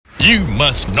You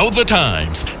must know the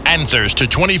times. Answers to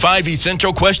 25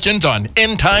 essential questions on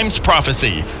end times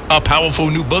prophecy. A powerful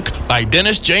new book by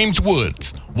Dennis James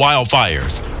Woods.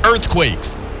 Wildfires,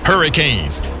 earthquakes,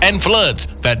 hurricanes, and floods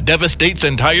that devastates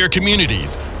entire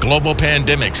communities. Global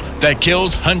pandemics that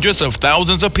kills hundreds of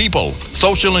thousands of people.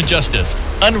 Social injustice,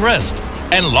 unrest,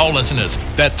 and lawlessness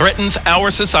that threatens our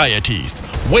societies.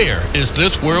 Where is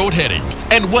this world heading?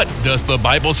 And what does the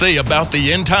Bible say about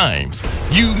the end times?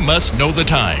 You Must Know the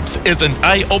Times is an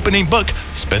eye-opening book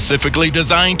specifically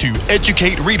designed to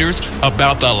educate readers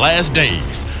about the last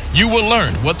days. You will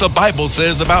learn what the Bible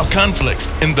says about conflicts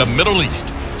in the Middle East,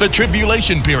 the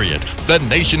tribulation period, the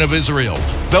nation of Israel,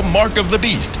 the mark of the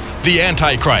beast, the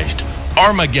Antichrist,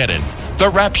 Armageddon, the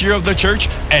rapture of the church,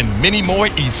 and many more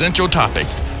essential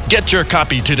topics. Get your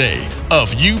copy today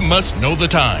of You Must Know the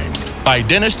Times by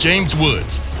Dennis James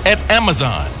Woods at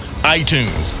Amazon,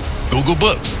 iTunes, Google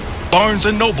Books, Barnes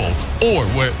 & Noble, or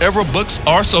wherever books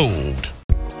are sold.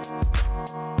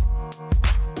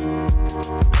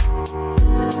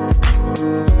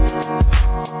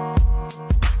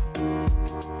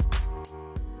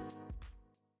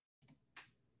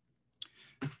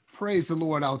 Praise the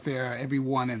Lord out there,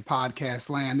 everyone in podcast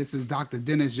land. This is Dr.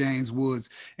 Dennis James Woods,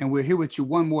 and we're here with you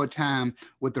one more time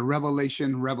with the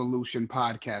Revelation Revolution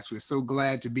podcast. We're so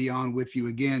glad to be on with you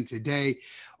again today.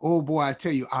 Oh boy, I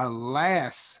tell you, our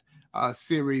last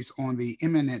series on the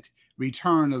imminent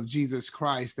return of Jesus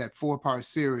Christ, that 4-part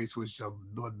series was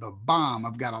the bomb.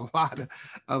 I've got a lot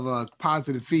of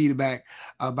positive feedback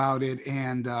about it,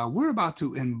 and we're about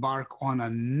to embark on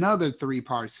another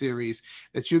 3-part series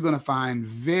that you're going to find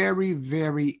very,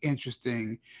 very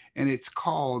interesting, and it's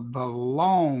called The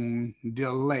Long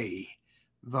Delay.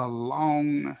 The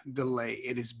Long Delay.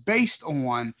 It is based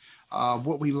on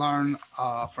what we learn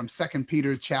from 2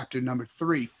 Peter chapter number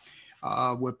 3,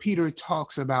 where Peter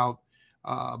talks about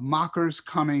mockers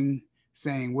coming,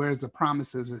 saying, where's the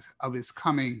promises of his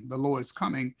coming, the Lord's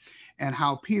coming, and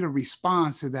how Peter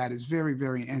responds to that is very,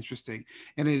 very interesting.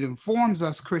 And it informs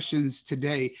us Christians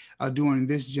today during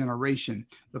this generation.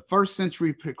 The first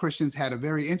century Christians had a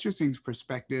very interesting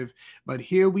perspective, but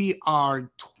here we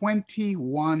are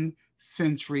 21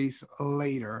 centuries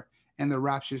later, and the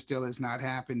rapture still has not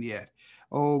happened yet.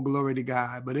 Oh, glory to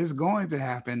God. But it's going to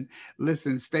happen.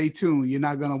 Listen, stay tuned. You're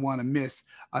not going to want to miss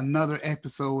another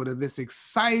episode of this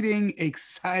exciting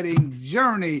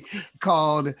journey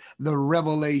called the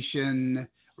Revelation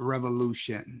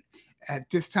Revolution.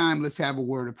 At this time, let's have a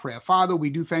word of prayer. Father,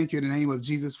 we do thank you in the name of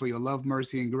Jesus for your love,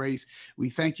 mercy, and grace. We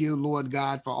thank you, Lord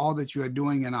God, for all that you are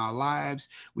doing in our lives.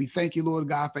 We thank you, Lord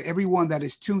God, for everyone that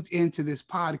is tuned into this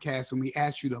podcast, and we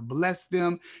ask you to bless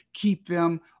them, keep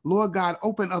them. Lord God,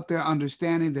 open up their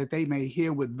understanding that they may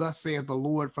hear what thus saith the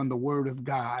Lord from the word of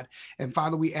God. And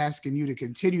Father, we asking you to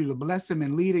continue to bless them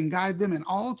and lead and guide them in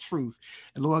all truth.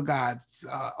 And Lord God,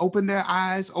 open their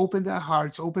eyes, open their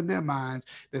hearts, open their minds,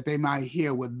 that they might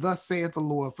hear what thus saith the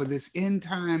Lord for this end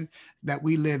time that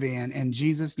we live in. In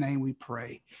Jesus' name we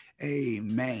pray.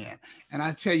 Amen. And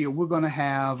I tell you, we're going to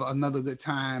have another good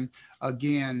time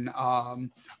again.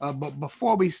 But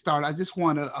before we start, I just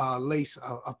want to lace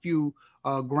a few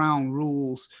ground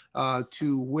rules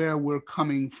to where we're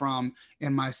coming from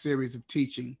in my series of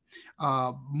teaching.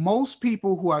 Most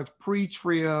people who are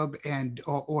pre-trib and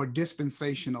or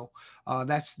dispensational,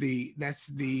 that's the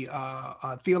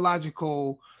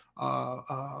theological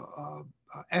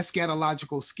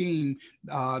eschatological scheme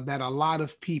that a lot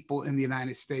of people in the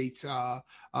United States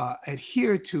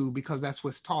adhere to, because that's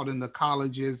what's taught in the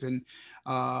colleges, and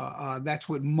that's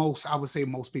what I would say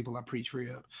most people are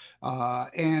pre-trib.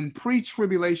 And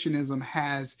pre-tribulationism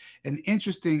has an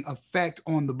interesting effect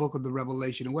on the book of the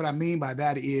Revelation. And what I mean by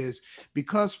that is,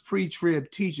 because pre-trib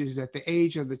teaches that the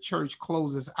age of the church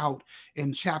closes out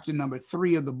in chapter number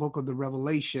 3 of the book of the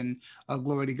Revelation,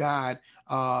 glory to God,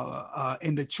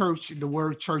 in the church, the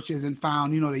word church isn't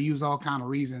found. You know, they use all kinds of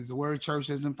reasons. The word church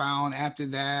isn't found after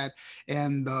that.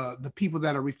 And the people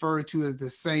that are referred to as the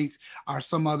saints are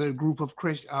some other group of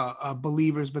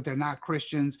believers, but they're not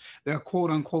Christians. They're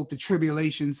quote unquote the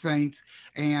tribulation saints,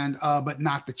 and but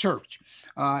not the church.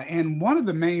 And one of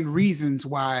the main reasons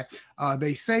why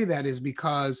they say that is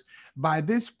because by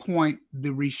this point,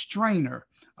 the restrainer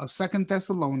of 2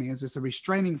 Thessalonians is a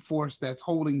restraining force that's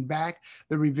holding back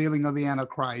the revealing of the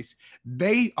Antichrist.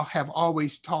 They have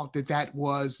always taught that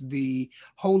was the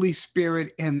Holy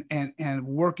Spirit and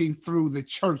working through the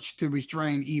church to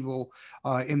restrain evil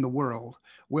in the world.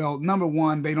 Well, number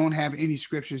one, they don't have any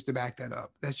scriptures to back that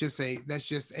up. That's just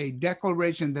a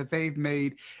declaration that they've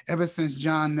made ever since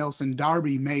John Nelson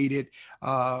Darby made it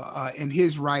in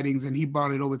his writings, and he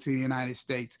brought it over to the United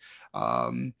States.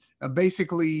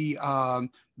 Basically,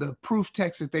 the proof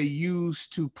text that they use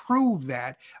to prove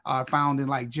that are found in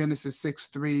like Genesis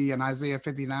 6:3 and Isaiah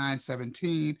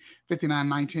 59:17,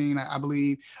 59:19, I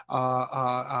believe.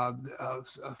 A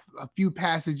few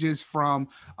passages from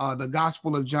the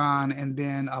Gospel of John, and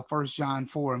then 1 John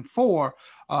 4:4.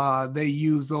 They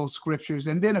use those scriptures,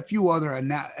 and then a few other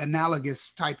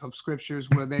analogous type of scriptures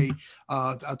where they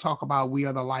talk about we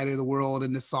are the light of the world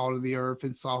and the salt of the earth,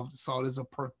 and salt is a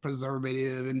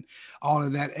preservative, and all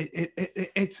of that.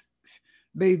 It's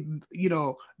they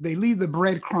leave the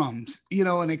breadcrumbs,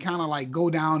 and they kind of like go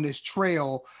down this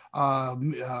trail,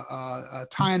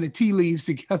 tying the tea leaves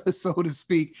together, so to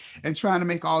speak, and trying to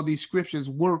make all these scriptures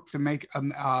work to make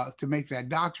that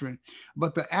doctrine.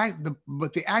 But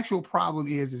the actual problem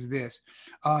is this: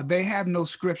 they have no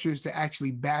scriptures to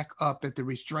actually back up that the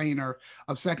restrainer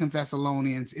of 2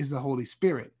 Thessalonians is the Holy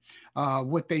Spirit.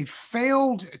 What they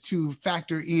failed to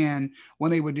factor in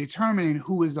when they were determining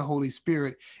who is the Holy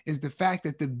Spirit is the fact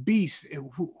that the beast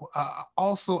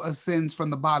also ascends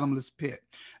from the bottomless pit.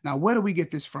 Now, where do we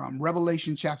get this from?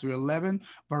 Revelation chapter 11,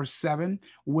 verse 7.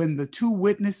 When the two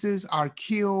witnesses are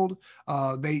killed,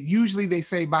 they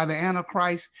say by the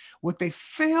Antichrist. What they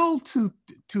fail to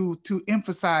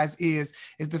emphasize is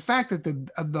the fact that the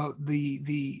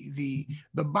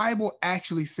Bible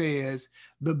actually says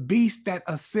the beast that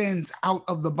ascends out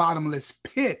of the bottomless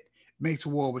pit makes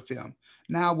war with them.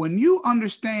 Now, when you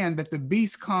understand that the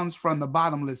beast comes from the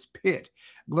bottomless pit,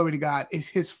 glory to God, is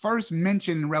his first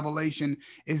mention in Revelation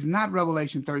is not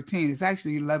Revelation 13. It's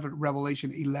actually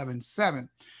Revelation 11:7.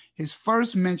 His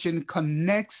first mention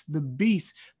connects the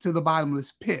beast to the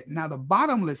bottomless pit. Now, the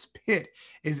bottomless pit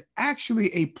is actually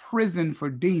a prison for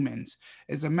demons.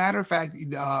 As a matter of fact,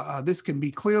 this can be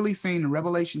clearly seen in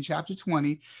Revelation chapter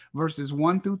 20, verses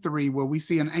 1-3, where we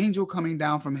see an angel coming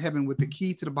down from heaven with the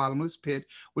key to the bottomless pit,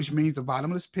 which means the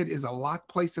bottomless pit is a locked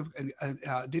place of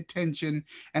detention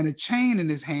and a chain in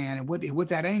his hand. And what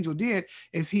that angel did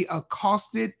is he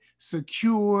accosted,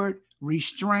 secured,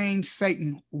 restrained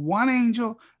Satan. One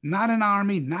angel, not an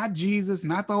army, not Jesus,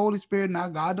 not the Holy Spirit,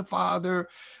 not God the Father.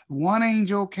 One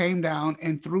angel came down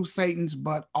and threw Satan's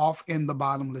butt off in the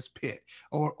bottomless pit,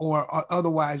 or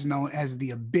otherwise known as the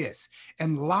abyss,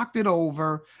 and locked it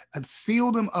over and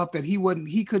sealed him up that he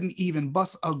couldn't even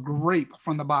bust a grape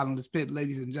from the bottomless pit,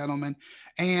 ladies and gentlemen,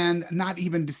 and not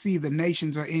even deceive the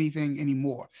nations or anything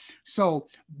anymore. So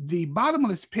the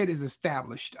bottomless pit is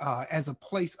established as a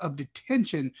place of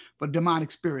detention for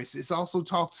demonic spirits. It's also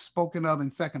spoken of in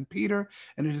 2 Peter,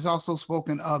 and it is also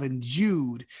spoken of in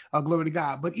Jude, glory to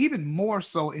God. But even more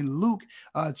so in Luke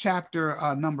chapter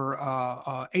number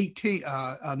 18,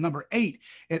 number 8,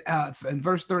 in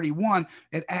verse 31,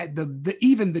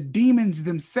 even the demons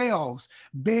themselves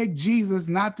beg Jesus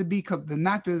not to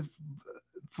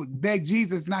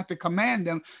command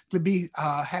them to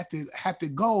have to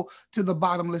go to the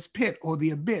bottomless pit or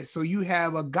the abyss. So you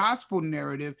have a gospel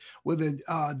narrative where the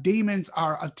demons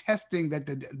are attesting that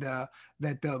the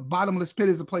bottomless pit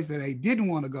is a place that they didn't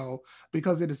want to go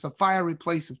because it is a fiery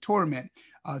place of torment.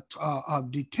 Of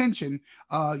detention.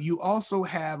 You also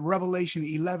have Revelation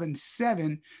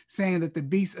 11:7 saying that the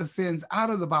beast ascends out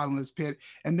of the bottomless pit,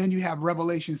 and then you have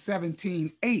Revelation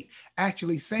 17:8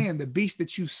 actually saying the beast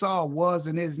that you saw was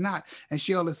and is not and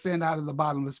shall ascend out of the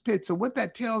bottomless pit. So what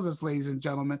that tells us, ladies and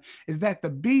gentlemen, is that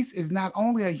the beast is not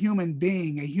only a human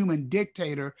being, a human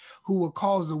dictator who will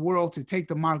cause the world to take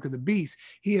the mark of the beast.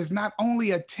 He is not only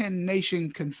a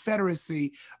 10-nation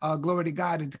confederacy, glory to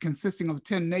God, consisting of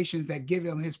 10 nations that give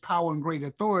him his power and great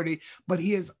authority, but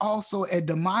he is also a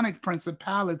demonic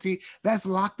principality that's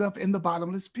locked up in the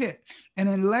bottomless pit. And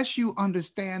unless you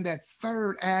understand that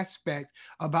third aspect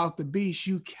about the beast,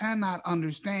 you cannot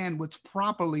understand what's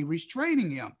properly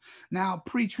restraining him. Now,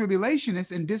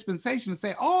 pre-tribulationists and dispensationalists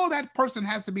say, oh, that person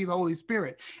has to be the Holy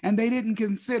Spirit. And they didn't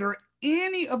consider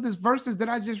any of these verses that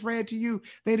I just read to you.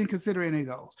 They didn't consider any of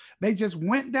those. They just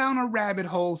went down a rabbit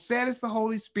hole, said it's the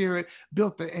Holy Spirit,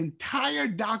 built the entire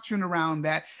doctrine around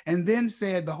that, and then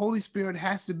said the Holy Spirit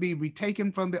has to be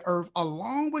retaken from the earth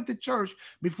along with the church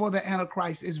before the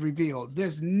Antichrist is revealed.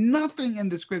 There's nothing in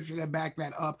the scripture that back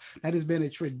that up. That has been a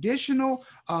traditional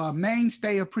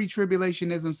mainstay of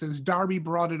pre-tribulationism since Darby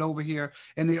brought it over here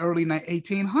in the early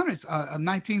 1800s,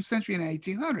 19th century and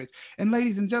 1800s. And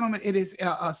ladies and gentlemen, it is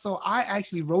so I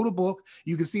actually wrote a book.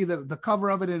 You can see the cover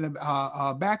of it in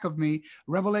the back of me,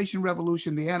 Revelation,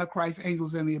 Revolution, the Antichrist,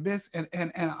 Angels, and the Abyss. And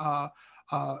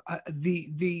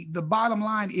the bottom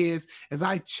line is, as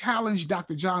I challenged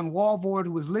Dr. John Walvoord,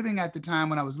 who was living at the time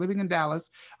when I was living in Dallas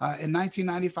in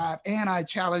 1995, and I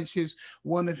challenged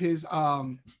one of his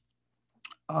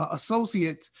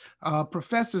associate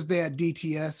professors there at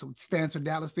DTS, which stands for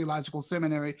Dallas Theological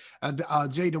Seminary,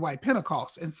 J. Dwight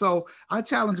Pentecost. And so I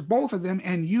challenge both of them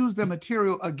and use the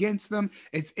material against them.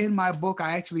 It's in my book.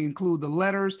 I actually include the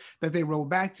letters that they wrote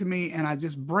back to me, and I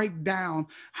just break down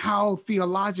how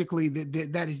theologically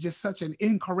that is just such an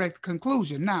incorrect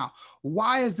conclusion. Now,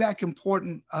 why is that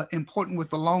important with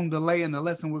the long delay? And the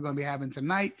lesson we're going to be having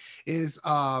tonight is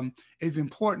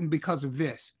important because of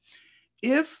this.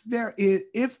 If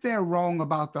they're wrong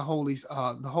about the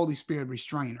Holy Spirit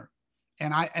restrainer,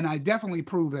 and I definitely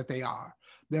prove that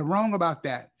they're wrong about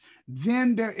that,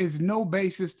 then there is no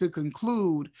basis to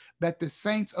conclude that the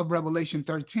saints of Revelation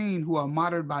 13 who are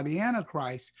martyred by the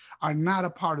Antichrist are not a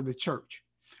part of the church.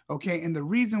 Okay, and the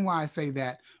reason why I say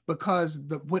that, because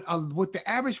what the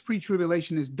average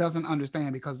pre-tribulationist doesn't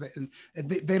understand, because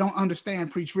they don't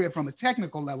understand pre-trib from a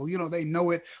technical level. You know, they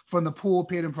know it from the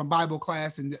pulpit and from Bible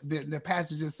class, and the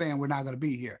passages saying we're not going to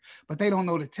be here, but they don't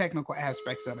know the technical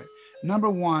aspects of it. Number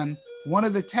one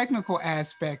of the technical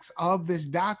aspects of this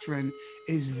doctrine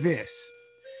is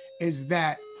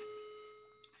that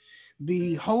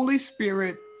the Holy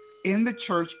Spirit in the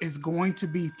church is going to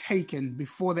be taken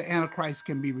before the Antichrist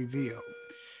can be revealed.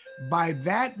 By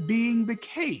that being the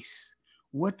case,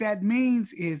 what that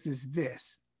means is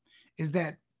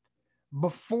that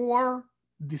before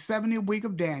the 70th week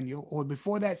of Daniel, or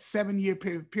before that 7-year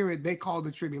period they call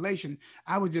the tribulation,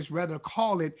 I would just rather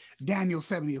call it Daniel's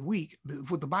 70th week,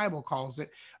 what the Bible calls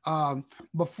it.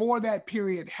 Before that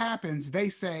period happens, they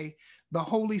say the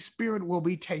Holy Spirit will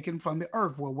be taken from the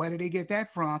earth. Well, where did they get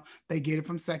that from? They get it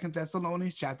from 2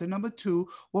 Thessalonians chapter number 2,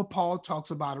 where Paul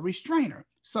talks about a restrainer.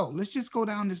 So let's just go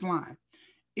down this line.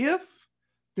 If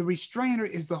the restrainer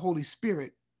is the Holy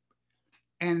Spirit,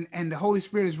 and the Holy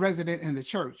Spirit is resident in the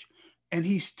church, and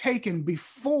he's taken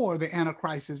before the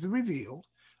Antichrist is revealed,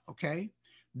 okay,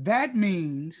 that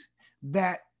means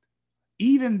that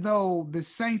even though the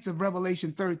saints of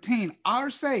Revelation 13 are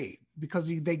saved, because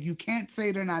you can't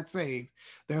say they're not saved.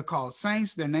 They're called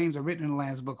saints. Their names are written in the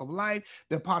Lamb's Book of Life.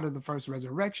 They're part of the first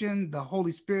resurrection. The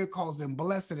Holy Spirit calls them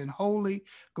blessed and holy.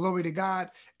 Glory to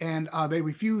God. And they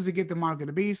refuse to get the mark of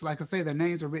the beast. Like I say, their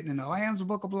names are written in the Lamb's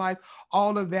Book of Life.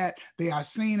 All of that, they are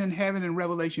seen in heaven in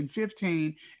Revelation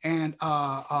 15. And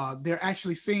they're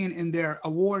actually seen in their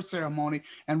award ceremony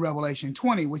in Revelation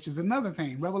 20, which is another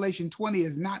thing. Revelation 20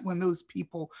 is not when those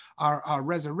people are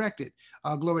resurrected.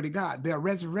 Glory to God. They're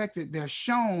resurrected. They're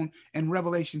shown in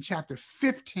Revelation chapter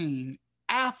 15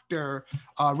 after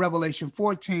Revelation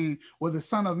 14, where the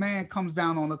Son of Man comes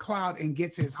down on the cloud and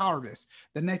gets his harvest.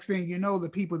 The next thing you know, the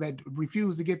people that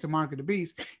refuse to get to mark of the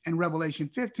beast in Revelation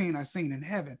 15 are seen in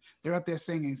heaven. They're up there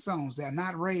singing songs. They're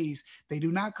not raised. They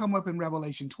do not come up in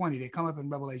Revelation 20. They come up in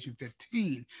Revelation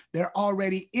 15. They're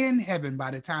already in heaven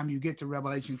by the time you get to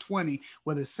Revelation 20,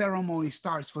 where the ceremony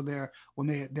starts when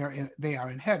they are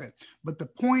in heaven. But the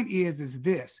point is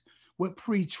this. What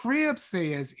pre-trib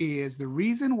says is the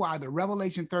reason why the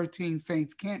Revelation 13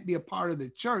 saints can't be a part of the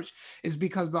church is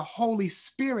because the Holy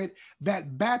Spirit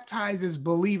that baptizes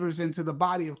believers into the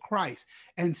body of Christ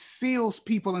and seals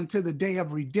people into the day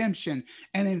of redemption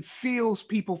and then fills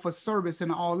people for service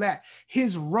and all that,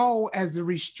 his role as the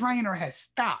restrainer has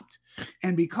stopped.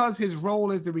 And because his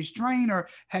role as the restrainer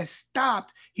has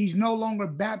stopped, he's no longer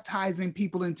baptizing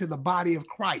people into the body of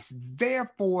Christ.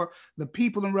 Therefore, the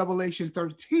people in Revelation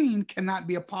 13 cannot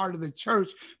be a part of the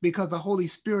church because the Holy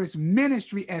Spirit's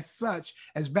ministry as such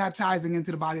as baptizing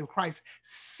into the body of Christ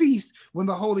ceased when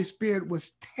the Holy Spirit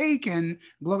was taken,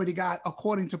 glory to God,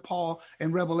 according to Paul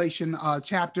in Revelation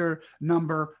chapter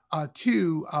number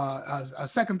 2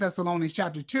 Thessalonians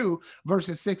chapter 2,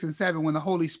 verses 6 and 7, when the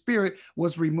Holy Spirit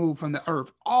was removed from the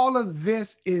earth. All of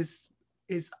this is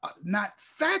not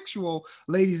factual,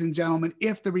 ladies and gentlemen,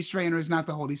 if the restrainer is not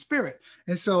the Holy Spirit.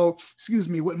 And so,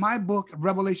 with my book,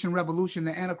 Revelation Revolution,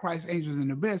 the Antichrist, Angels, and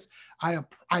the Abyss,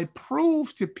 I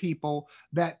prove to people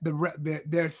that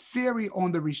their theory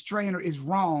on the restrainer is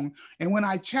wrong. And when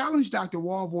I challenged Dr.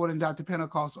 Walvoord and Dr.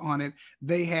 Pentecost on it,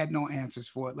 they had no answers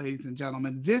for it, ladies and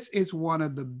gentlemen. This is one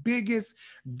of the biggest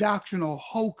doctrinal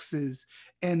hoaxes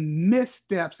and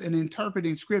missteps in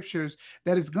interpreting scriptures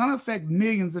that is going to affect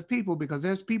millions of people, because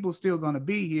there's people still going to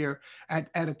be here at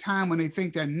a time when they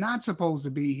think they're not supposed to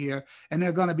be here, and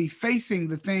they're going to be facing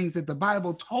the things that the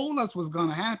Bible told us was going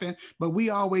to happen, but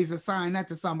we always assign that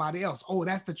to somebody else. Oh,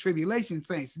 that's the tribulation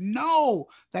saints. No,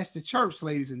 that's the church,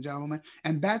 ladies and gentlemen.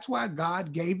 And that's why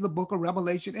God gave the book of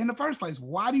Revelation in the first place.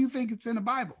 Why do you think it's in the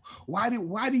Bible? Why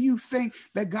do you think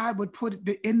that God would put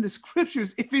it in the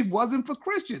scriptures if it wasn't for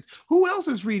Christians? Who else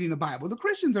is reading the Bible? The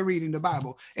Christians are reading the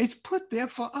Bible. It's put there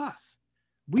for us.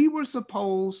 We were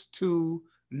supposed to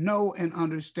know and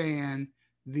understand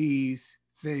these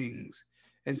things.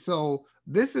 And so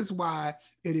this is why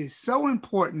it is so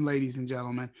important, ladies and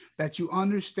gentlemen, that you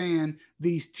understand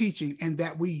these teaching and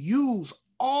that we use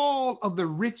all of the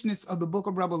richness of the book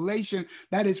of Revelation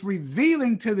that is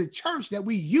revealing to the church, that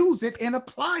we use it and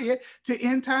apply it to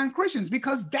end time Christians,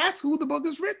 because that's who the book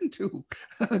is written to.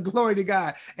 Glory to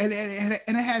God. And it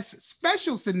has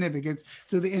special significance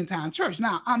to the end time church.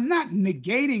 Now, I'm not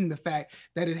negating the fact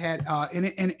that it had an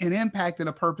impact and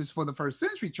a purpose for the first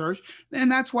century church.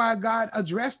 And that's why God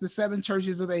addressed the 7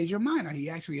 churches of Asia Minor. He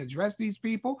actually addressed these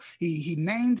people. He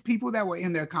named people that were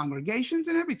in their congregations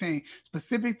and everything,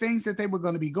 specific things that they were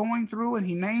going to be going through, and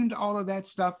he named all of that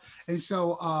stuff. And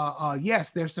so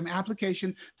yes, there's some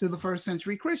application to the first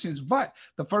century Christians, but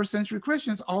the first century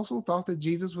Christians also thought that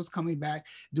Jesus was coming back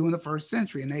during the first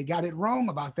century, and they got it wrong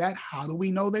about that. How do we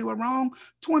know they were wrong?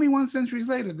 21 centuries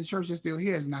later, the church is still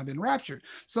here, has not been raptured.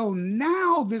 So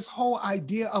now this whole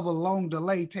idea of a long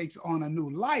delay takes on a new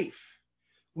life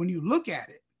when you look at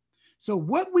it. So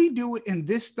what we do in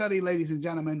this study, ladies and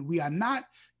gentlemen, we are not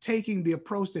taking the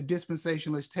approach that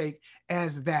dispensationalists take,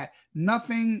 as that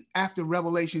nothing after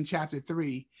Revelation chapter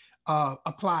 3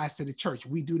 applies to the church.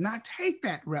 We do not take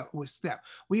that step.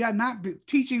 We are not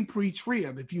teaching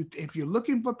pre-trib. If you're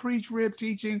looking for pre-trib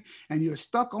teaching and you're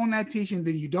stuck on that teaching,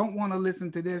 then you don't want to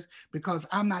listen to this, because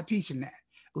I'm not teaching that.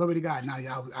 Glory to God. Now,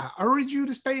 I urge you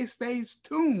to stay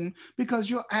tuned,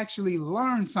 because you'll actually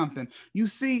learn something. You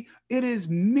see, it is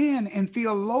men and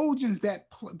theologians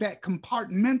that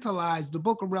compartmentalize the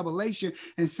book of Revelation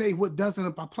and say what doesn't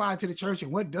apply to the church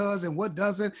and what does and what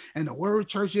doesn't. And the word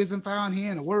church isn't found here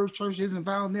and the word church isn't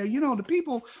found there. You know, the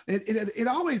people, it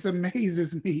always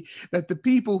amazes me that the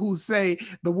people who say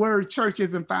the word church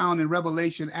isn't found in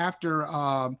Revelation after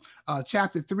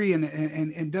chapter 3 and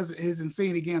isn't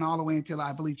seen again all the way until,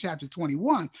 I believe, chapter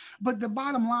 21. But the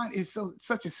bottom line is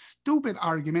such a stupid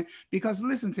argument, because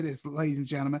listen to this, ladies and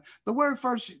gentlemen. The word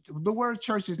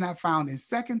church is not found in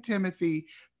 2 Timothy,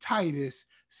 Titus,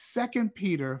 2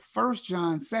 Peter, 1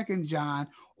 John, 2 John,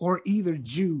 or either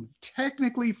Jude.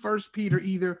 Technically 1 Peter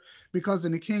either, because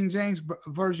in the King James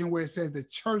version, where it says the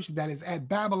church that is at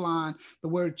Babylon, the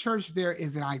word church there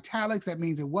is in italics. That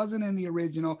means it wasn't in the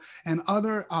original. And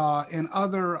other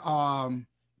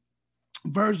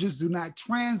versions do not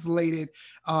translate it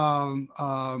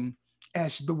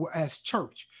as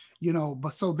church. You know,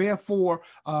 but so therefore,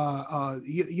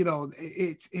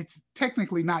 it's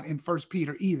technically not in 1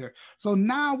 Peter either. So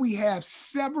now we have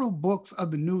several books of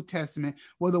the New Testament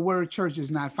where the word church is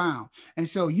not found. And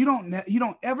so you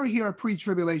don't ever hear a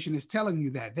pre-tribulationist telling you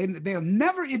that. They'll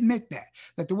never admit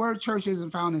that the word church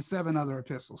isn't found in 7 other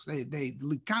epistles. They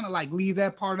kind of like leave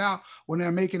that part out when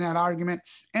they're making that argument.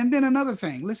 And then another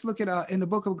thing, let's look at in the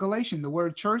book of Galatians, the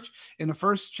word church in the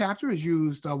first chapter is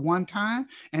used one time,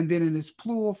 and then in its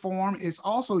plural form is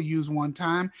also used one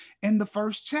time in the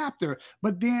first chapter,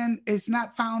 but then it's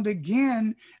not found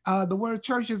again. The word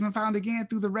church isn't found again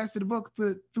through the rest of the book,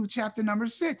 through chapter number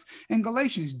 6 in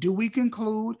Galatians. Do we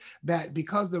conclude that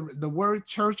because the word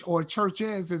church or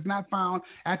churches is not found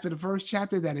after the first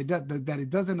chapter, that it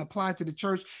doesn't apply to the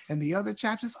church and the other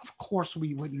chapters? Of course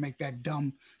we wouldn't make that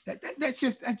dumb. That's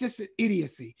just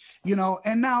idiocy, you know.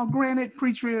 And now, granted,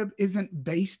 pre-trib isn't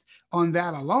based on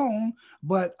that alone,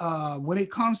 but when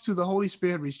it comes to the Holy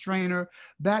Spirit restrainer,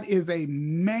 that is a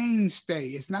mainstay.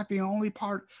 It's not the only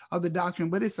part of the doctrine,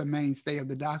 but it's a mainstay of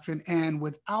the doctrine. And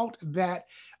without that,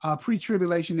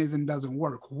 pre-tribulationism doesn't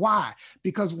work. Why?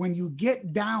 Because when you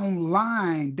get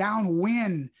downwind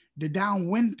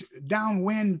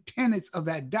tenets of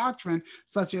that doctrine,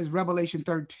 such as Revelation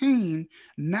 13,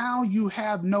 now you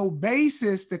have no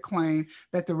basis to claim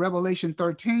that the Revelation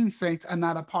 13 saints are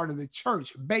not a part of the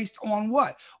church. Based on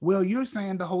what? Well, you're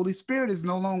saying the Holy Spirit is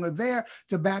no longer there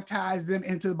to baptize them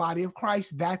into the body of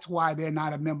Christ. That's why they're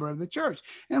not a member of the church.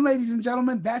 And ladies and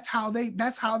gentlemen, that's how they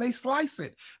slice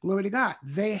it. Glory to God.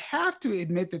 They have to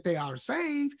admit that they are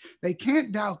saved. They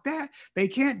can't doubt that. They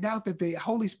can't doubt that the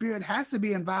Holy Spirit has to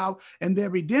be involved in their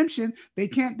redemption. They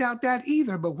can't doubt that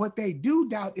either. But what they do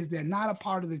doubt is they're not a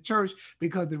part of the church,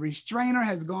 because the restrainer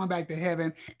has gone back to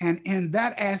heaven, and in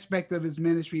that aspect of his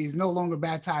ministry is no longer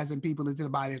baptizing people into the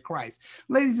body of Christ.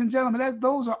 Ladies and gentlemen,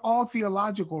 those are all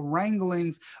theological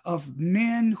wranglings of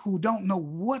men who don't know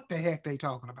what the heck they're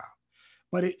talking about.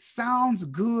 But it sounds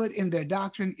good in their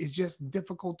doctrine. It's just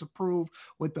difficult to prove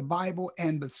with the Bible,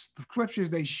 and the scriptures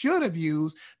they should have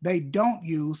used, they don't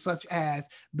use, such as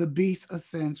the beast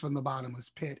ascends from the bottomless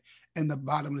pit and the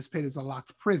bottomless pit is a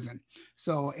locked prison.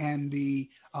 So, and the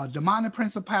demonic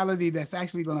principality that's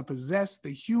actually going to possess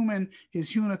his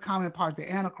human counterpart,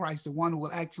 the Antichrist, the one who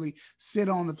will actually sit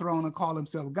on the throne and call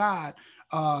himself God,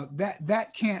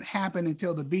 that can't happen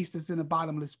until the beast that's in the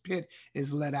bottomless pit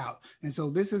is let out. And so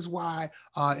this is why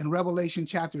in Revelation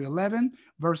chapter 11,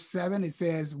 verse 7, it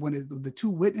says, when the two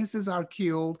witnesses are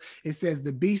killed, it says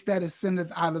the beast that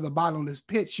ascendeth out of the bottomless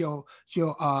pit shall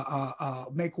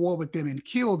make war with them and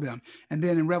kill them. And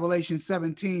then in Revelation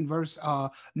 17, verse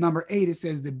number 8, it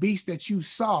says the beast that you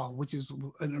saw, which is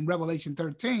in Revelation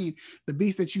 13, the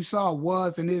beast that you saw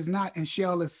was and is not and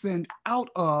shall ascend out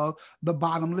of the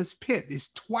bottomless pit. It's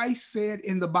twice said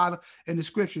in the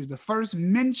scriptures. The first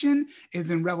mention is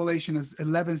in Revelation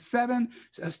 11:7,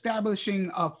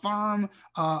 establishing a firm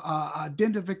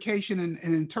identification and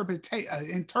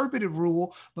interpretive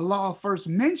rule. The law of first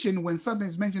mention, when something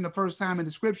is mentioned the first time in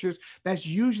the scriptures, that's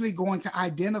usually going to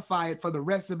identify it for the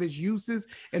rest of its uses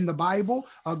in the Bible.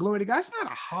 Glory to God. It's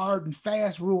not a hard and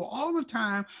fast rule all the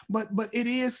time, but it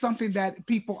is something that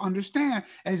people understand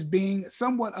as being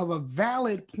somewhat of a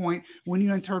valid point when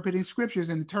you're interpreting scriptures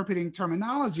and interpreting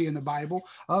terminology in the Bible.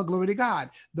 Glory to God.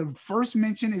 The first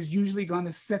mention is usually going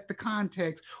to set the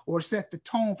context or set the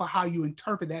tone for how you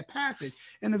interpret that passage.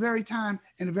 In the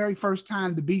very first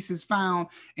time the beast is found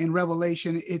in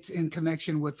Revelation, it's in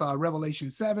connection with Revelation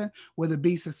 7, where the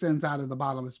beast ascends out of the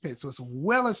bottomless pit. So it's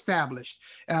well established.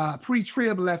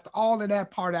 Pre-trib left all of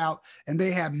that part out, and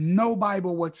they have no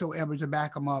Bible whatsoever to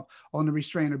back them up on the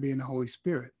restrainer being the Holy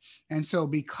Spirit. And so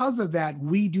because of that,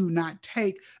 we do not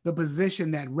take the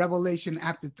position that Revelation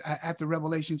after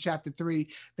Revelation chapter 3,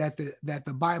 that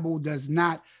the Bible does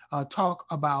not talk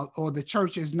about, or the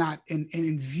church is not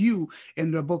in view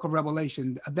in the book of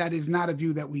Revelation. That is not a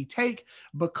view that we take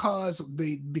because of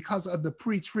the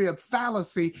pre-trib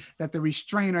fallacy that the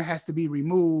restrainer has to be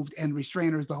removed, and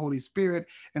restrainer is the Holy Spirit,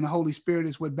 and the Holy Spirit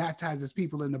is what baptizes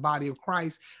people in the body of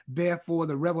Christ. Therefore,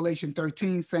 the Revelation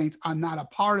 13 saints are not a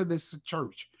part of this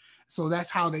church. So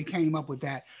that's how they came up with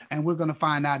that. And we're going to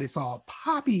find out it's all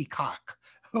poppycock.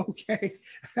 Okay.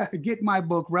 Get my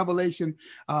book, Revelation,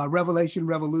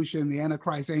 Revolution, the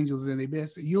Antichrist, Angels, and the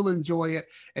Abyss. You'll enjoy it,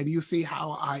 and you see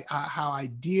how I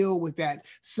deal with that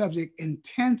subject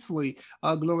intensely,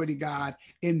 glory to God,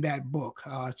 in that book,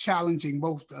 challenging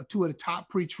both two of the top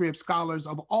pre-trib scholars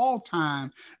of all time,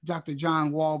 Dr.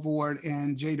 John Walvoord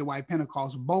and J. Dwight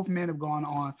Pentecost. Both men have gone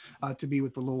on to be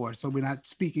with the Lord. So we're not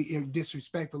speaking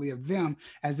disrespectfully of them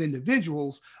as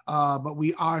individuals, but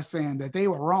we are saying that they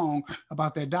were wrong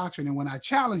about their doctrine. And when I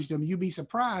challenged them, you'd be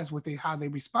surprised with how they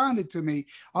responded to me.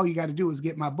 All you got to do is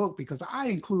get my book, because I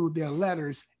include their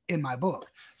letters in my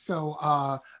book.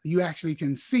 So you actually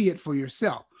can see it for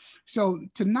yourself. So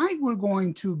tonight we're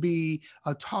going to be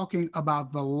talking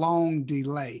about the long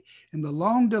delay. And the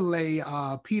long delay,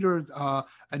 Peter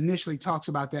initially talks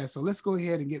about that. So let's go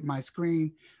ahead and get my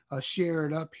screen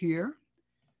shared up here.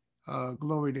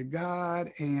 Glory to God.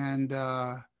 And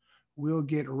we'll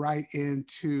get right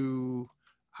into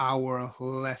our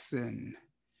lesson.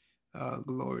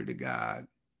 Glory to God.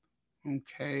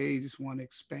 Okay, just want to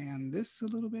expand this a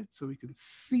little bit so we can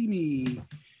see me.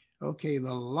 Okay,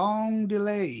 the long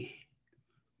delay.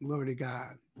 Glory to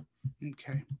God.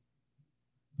 Okay.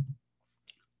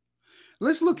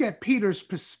 Let's look at Peter's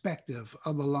perspective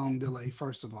of the long delay,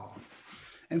 first of all.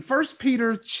 In 1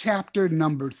 Peter chapter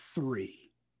number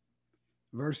 3,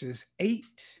 verses 8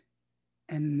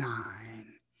 and 9.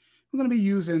 We're going to be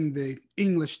using the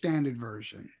English Standard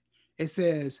Version. It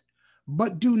says,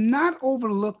 "But do not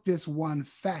overlook this one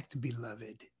fact,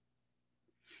 beloved."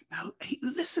 Now,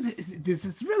 listen, this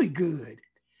is really good.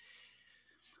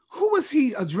 Who is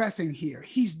he addressing here?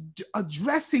 He's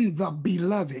addressing the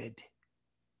beloved,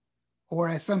 or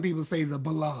as some people say, the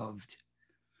beloved.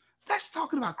 That's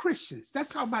talking about Christians. That's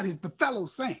talking about the fellow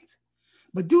saints.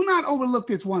 But do not overlook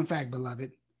this one fact,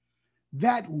 beloved,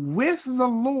 that with the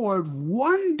Lord,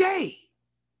 one day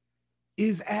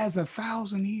is as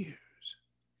 1,000 years,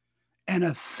 and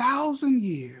 1,000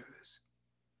 years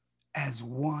as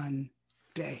one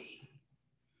day.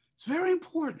 It's very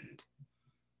important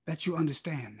that you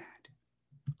understand that.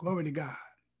 Glory to God.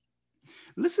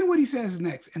 Listen what he says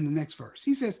next in the next verse.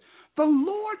 He says, "The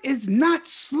Lord is not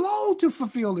slow to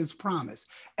fulfill his promise,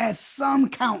 as some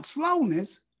count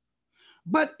slowness,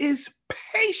 but is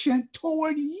patient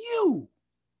toward you,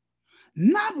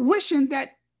 not wishing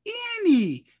that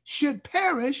any should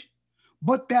perish,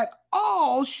 but that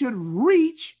all should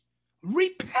reach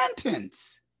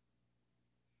repentance."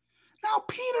 Now,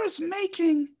 Peter's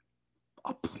making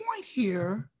a point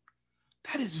here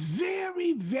that is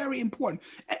very, very important.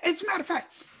 As a matter of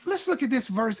fact, let's look at this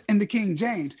verse in the King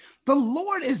James. The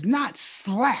Lord is not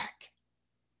slack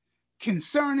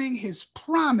concerning his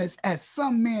promise, as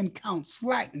some men count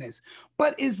slackness,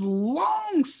 but is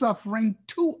long suffering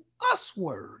to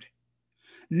usward,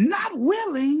 not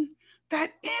willing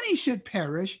that any should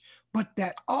perish, but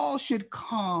that all should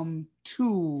come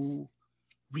to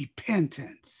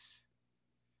repentance.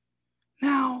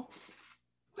 Now,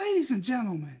 ladies and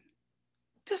gentlemen,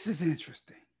 this is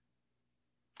interesting.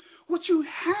 What you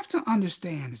have to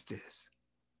understand is this.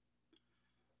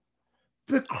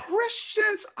 The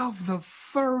Christians of the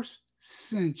first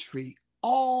century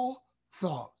all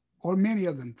thought, or many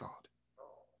of them thought,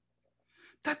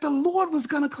 that the Lord was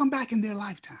going to come back in their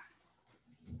lifetime.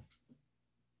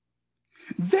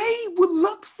 They would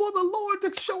look for the Lord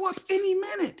to show up any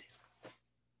minute.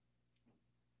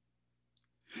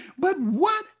 But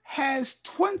what has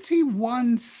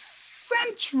 21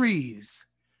 centuries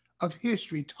of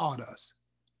history taught us?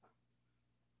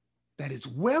 That as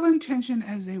well-intentioned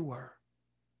as they were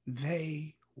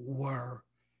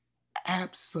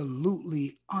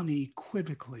absolutely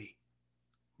unequivocally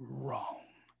wrong.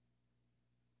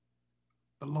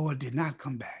 The Lord did not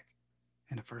come back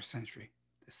in the first century,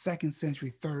 the second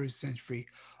century, third century,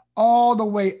 all the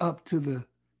way up to the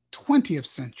 20th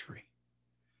century.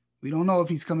 We don't know if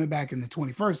he's coming back in the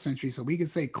 21st century, so we can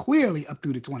say clearly up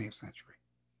through the 20th century.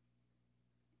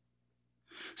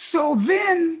 So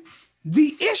then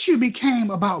the issue became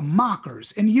about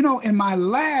mockers. And you know, in my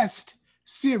last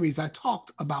series, I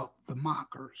talked about the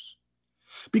mockers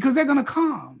because they're going to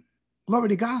come. Glory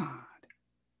to God.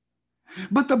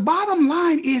 But the bottom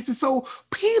line is, so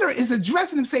Peter is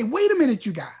addressing them, saying, wait a minute,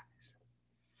 you guys.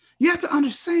 You have to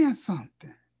understand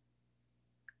something.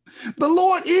 The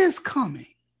Lord is coming.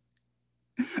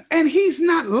 And he's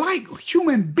not like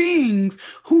human beings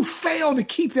who fail to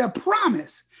keep their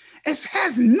promise. It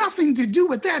has nothing to do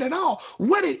with that at all.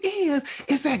 What it is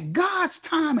that God's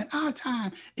time and our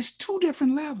time is two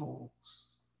different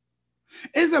levels.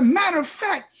 As a matter of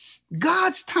fact,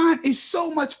 God's time is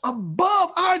so much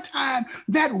above our time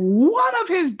that one of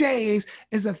his days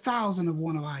is 1,000 of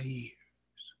one of our years.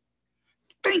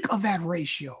 Think of that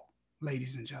ratio,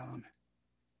 ladies and gentlemen.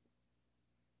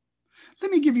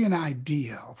 Let me give you an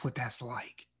idea of what that's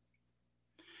like.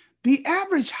 The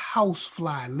average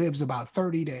housefly lives about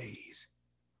 30 days.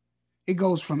 It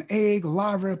goes from egg,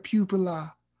 larva,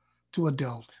 pupilla to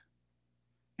adult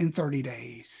in 30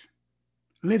 days.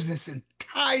 Lives its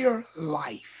entire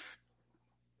life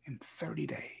in 30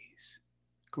 days.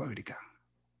 Glory to God.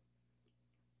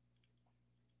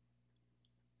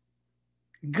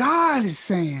 God is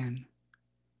saying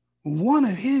one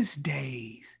of his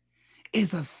days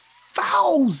is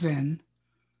 1,000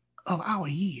 of our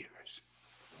years.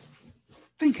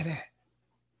 Think of that.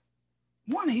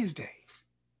 One of his days.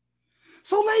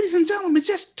 So, ladies and gentlemen,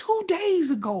 just 2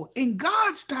 days ago, in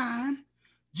God's time,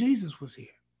 Jesus was here.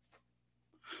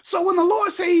 So when the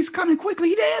Lord says he's coming quickly,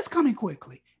 he is coming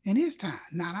quickly in his time,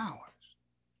 not ours.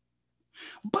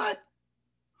 But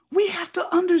we have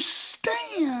to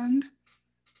understand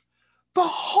the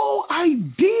whole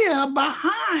idea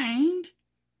behind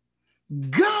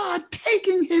God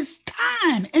taking his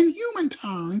time in human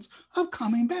terms of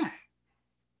coming back.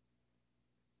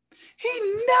 He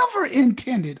never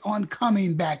intended on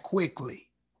coming back quickly.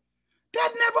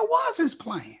 That never was his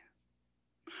plan.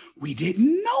 We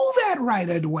didn't know that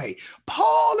right away.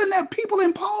 Paul and the people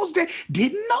in Paul's day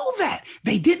didn't know that.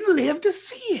 They didn't live to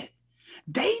see it.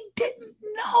 They didn't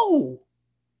know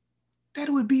that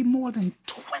it would be more than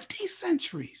 20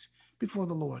 centuries before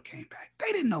the Lord came back.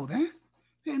 They didn't know that.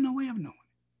 They had no way of knowing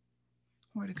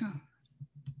it. Where to come?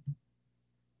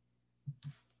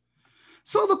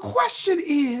 So the question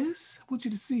is, I want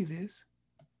you to see this.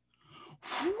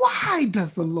 Why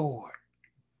does the Lord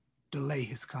delay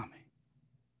his coming?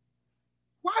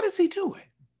 Why does he do it?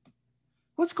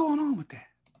 What's going on with that?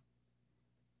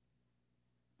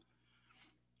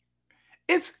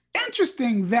 It's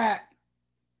interesting that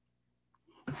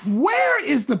where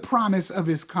is the promise of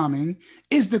his coming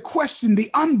is the question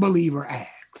the unbeliever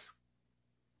asks.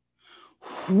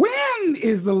 When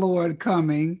is the Lord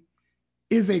coming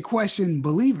is a question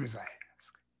believers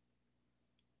ask.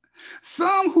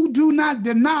 Some who do not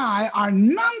deny are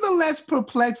nonetheless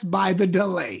perplexed by the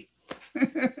delay.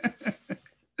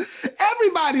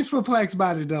 Everybody's perplexed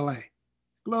by the delay.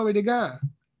 Glory to God.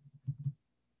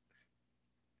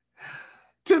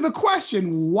 To the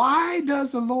question, why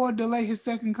does the Lord delay his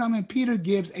second coming? Peter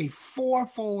gives a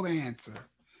fourfold answer.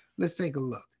 Let's take a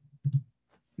look.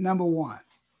 Number one,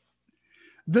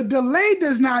 the delay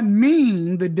does not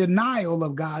mean the denial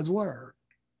of God's word.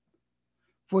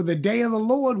 For the day of the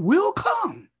Lord will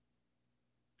come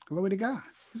Glory to God.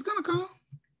 It's going to come.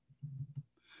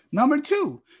 Number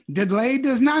 2, delay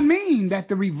does not mean that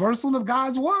the reversal of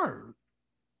God's word.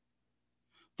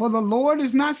 For the Lord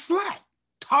is not slack,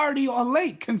 tardy or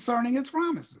late concerning his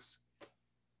promises.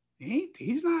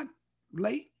 He's not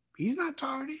late. He's not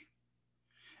tardy.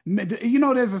 You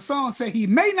know, there's a song say he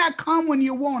may not come when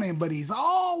you want him, but he's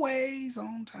always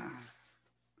on time.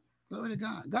 Glory to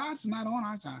God. God's not on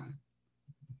our time.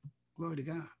 Glory to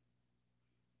God.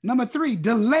 Number 3,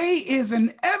 delay is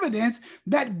an evidence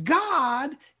that God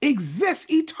exists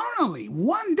eternally.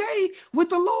 One day with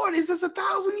the Lord is as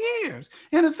 1,000 years,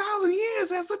 and 1,000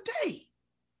 years as a day.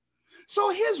 So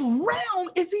his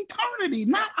realm is eternity,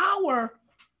 not our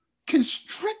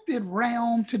constricted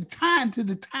realm to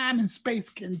the time and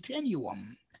space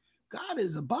continuum. God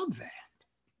is above that.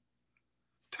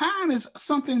 Time is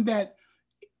something that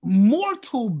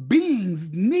mortal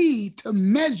beings need to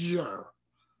measure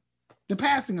the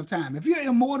passing of time. If you're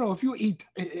immortal, if you're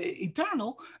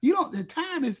eternal, the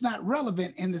time is not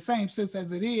relevant in the same sense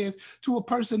as it is to a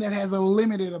person that has a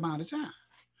limited amount of time.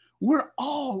 We're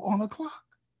all on a clock.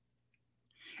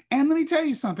 And let me tell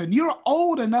you something, you're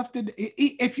old enough to,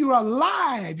 if you're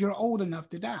alive, you're old enough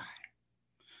to die.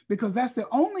 Because that's the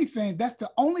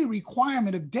only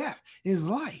requirement of death is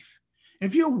life.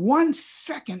 If you're 1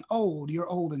 second old, you're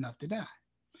old enough to die.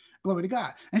 Glory to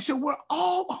God. And so we're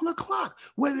all on the clock,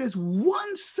 whether it's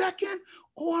 1 second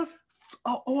or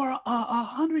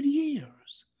 100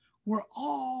 years. We're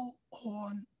all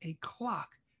on a clock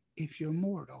if you're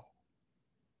mortal.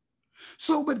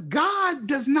 So, but God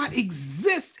does not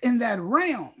exist in that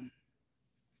realm.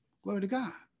 Glory to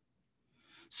God.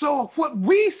 So what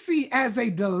we see as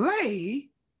a delay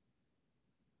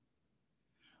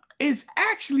is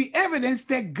actually evidence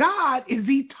that God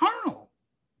is eternal.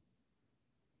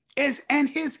 And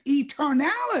his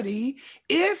eternality,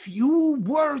 if you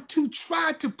were to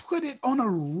try to put it on a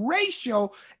ratio,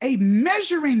 a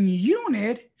measuring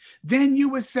unit, then you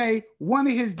would say one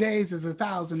of his days is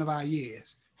 1,000 of our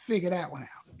years. Figure that one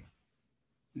out.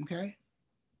 Okay?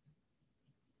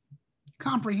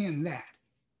 Comprehend that.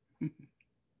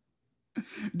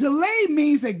 Delay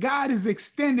means that God is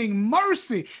extending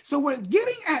mercy. So we're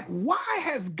getting at, why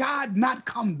has God not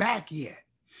come back yet?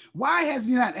 Why has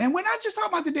he not? And we're not just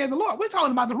talking about the day of the Lord. We're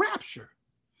talking about the rapture.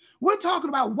 We're talking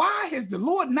about, why has the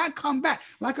Lord not come back?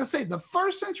 Like I said, the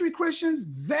first century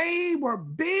Christians, they were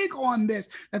big on this,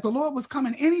 that the Lord was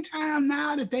coming anytime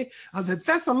now, that the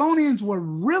Thessalonians were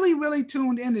really, really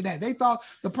tuned into that. They thought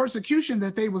the persecution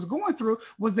that they was going through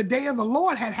was the day of the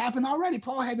Lord had happened already.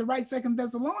 Paul had to write 2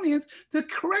 Thessalonians to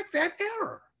correct that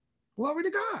error. Glory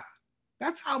to God.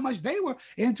 That's how much they were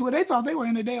into it. They thought they were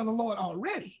in the day of the Lord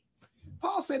already.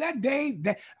 Paul said that day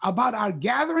about our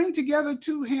gathering together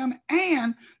to him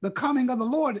and the coming of the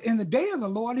Lord. In the day of the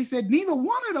Lord, he said, neither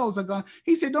one of those are going.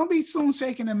 He said, don't be soon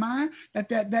shaken in mind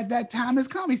that time has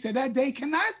come. He said, that day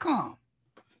cannot come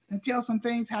until some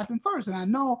things happen first. And I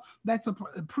know that's a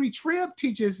pre-trib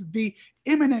teaches the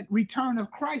imminent return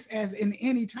of Christ as in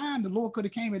any time. The Lord could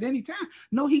have came at any time.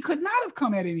 No, he could not have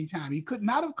come at any time. He could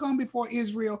not have come before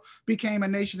Israel became a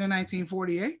nation in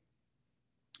 1948.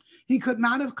 He could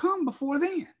not have come before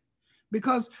then,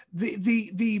 because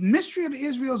the mystery of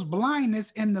Israel's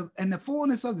blindness and the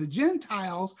fullness of the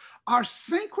Gentiles are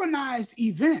synchronized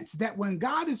events that when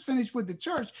God is finished with the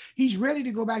church, he's ready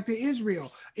to go back to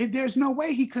Israel. There's no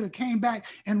way he could have came back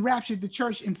and raptured the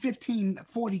church in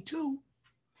 1542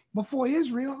 before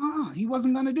Israel. He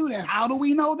wasn't going to do that. How do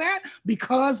we know that?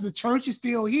 Because the church is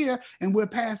still here and we're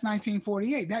past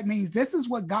 1948. That means this is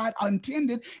what God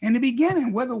intended in the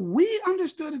beginning, whether we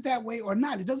understood it that way or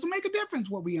not. It doesn't make a difference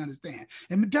what we understand.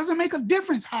 And it doesn't make a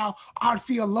difference how our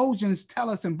theologians tell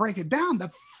us and break it down.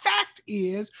 The fact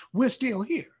is we're still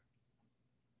here.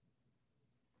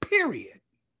 Period.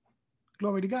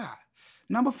 Glory to God.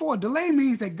 Number 4, delay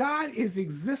means that God is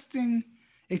extending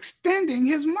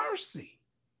his mercy.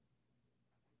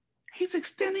 He's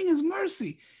extending his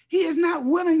mercy. He is not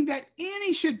willing that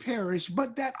any should perish,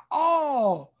 but that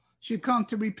all should come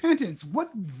to repentance. What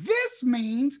this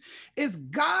means is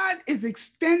God is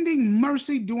extending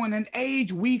mercy during an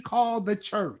age we call the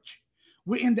church.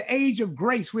 We're in the age of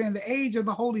grace. We're in the age of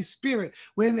the Holy Spirit.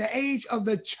 We're in the age of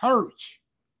the church.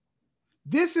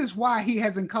 This is why he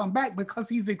hasn't come back, because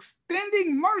he's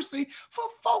extending mercy for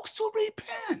folks to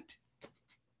repent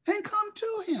and come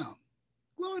to him.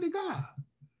 Glory to God.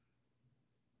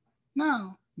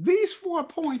 Now, these 4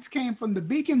 points came from the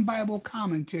Beacon Bible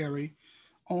Commentary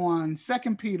on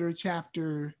 2 Peter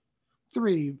chapter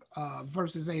 3,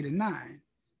 verses 8 and 9.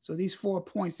 So these 4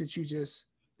 points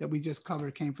that we just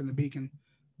covered came from the Beacon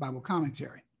Bible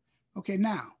Commentary. Okay,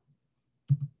 now,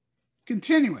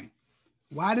 Continuing.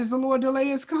 Why does the Lord delay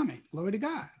his coming? Glory to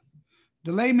God.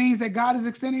 Delay means that God is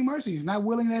extending mercy. He's not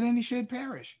willing that any should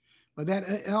perish, but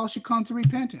that all should come to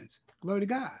repentance. Glory to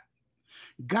God.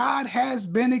 God has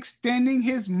been extending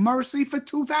his mercy for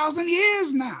 2,000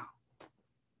 years now.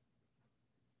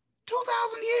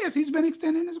 2,000 years he's been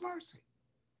extending his mercy.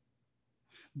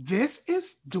 This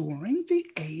is during the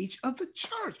age of the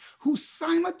church, who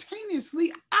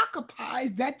simultaneously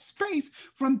occupies that space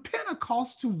from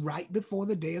Pentecost to right before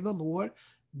the day of the Lord,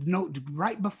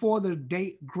 right before the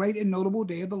day, great and notable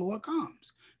day of the Lord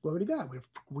comes. Glory to God.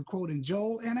 We're quoting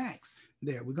Joel and Acts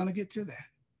there. We're going to get to that.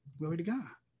 Glory to God.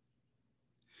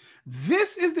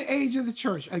 This is the age of the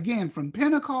church, again, from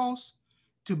Pentecost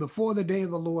to before the day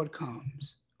of the Lord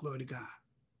comes. Glory to God.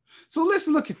 So let's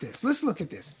look at this. Let's look at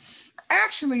this.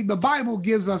 Actually, the Bible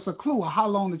gives us a clue of how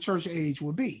long the church age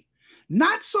will be.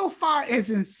 Not so far as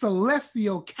in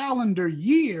celestial calendar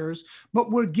years, but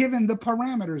we're given the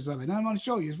parameters of it. And I'm going to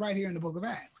show you. It's right here in the book of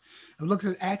Acts. It looks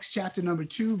at Acts chapter number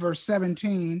 2, verse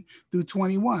 17 through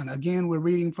 21. Again, we're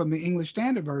reading from the English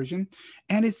Standard Version.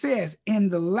 And it says, in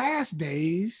the last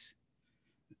days,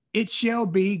 it shall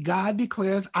be, God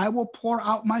declares, I will pour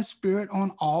out my spirit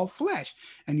on all flesh,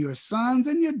 and your sons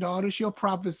and your daughters shall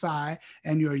prophesy,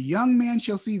 and your young men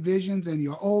shall see visions, and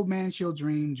your old man shall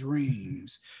dream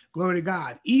dreams. Glory to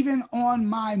God. Even on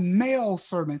my male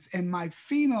servants and my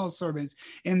female servants,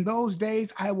 in those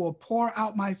days I will pour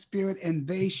out my spirit, and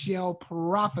they shall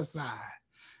prophesy.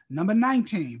 Number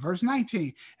 19, verse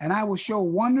 19, and I will show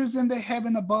wonders in the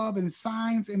heaven above and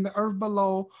signs in the earth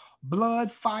below, blood,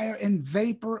 fire, and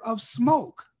vapor of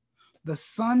smoke. The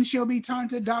sun shall be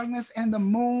turned to darkness and the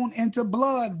moon into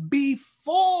blood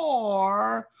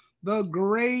before the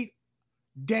great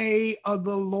day of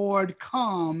the Lord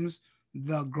comes,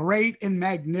 the great and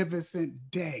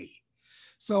magnificent day.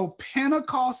 So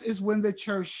Pentecost is when the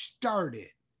church started.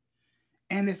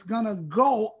 And it's going to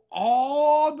go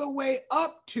all the way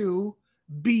up to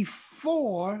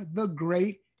before the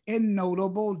great and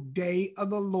notable day of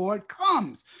the Lord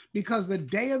comes. Because the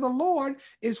day of the Lord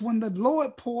is when the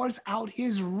Lord pours out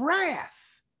his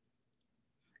wrath.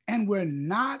 And we're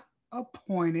not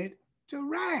appointed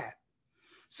to wrath.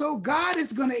 So God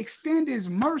is going to extend his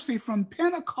mercy from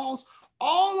Pentecost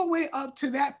all the way up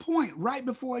to that point, right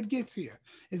before it gets here.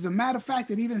 As a matter of fact,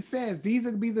 it even says, these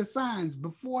will be the signs.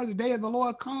 Before the day of the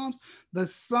Lord comes, the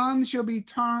sun shall be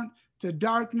turned to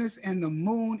darkness and the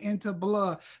moon into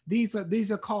blood. These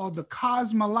are called the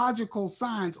cosmological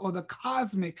signs, or the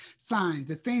cosmic signs,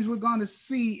 the things we're going to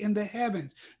see in the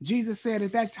heavens. Jesus said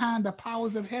at that time, the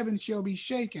powers of heaven shall be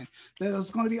shaken. There's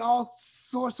going to be all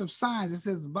sorts of signs. It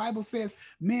says, the Bible says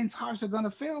men's hearts are going to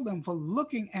fail them for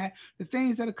looking at the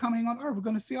things that are coming on earth. We're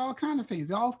going to see all kinds of things.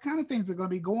 All kinds of things are going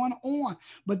to be going on.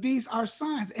 But these are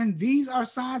signs, and these are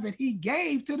signs that he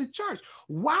gave to the church.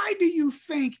 Why do you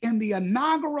think in the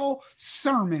inaugural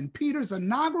sermon, Peter's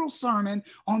inaugural sermon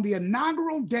on the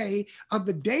inaugural day of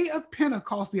the day of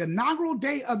Pentecost, the inaugural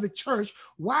day of the church,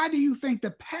 why do you think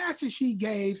the passage he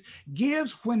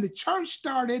gives when the church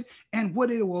started and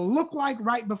what it will look like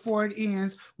right before it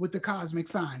ends with the cosmic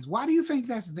signs? Why do you think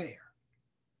that's there?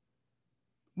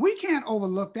 We can't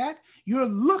overlook that. You're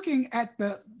looking at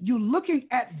bookend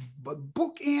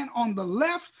on the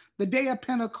left, the day of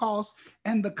Pentecost,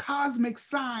 and the cosmic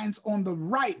signs on the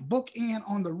right, bookend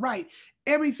on the right.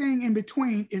 Everything in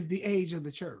between is the age of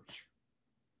the church.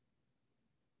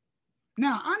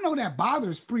 Now, I know that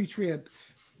bothers pre-trib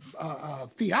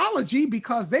theology,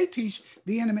 because they teach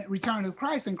the imminent return of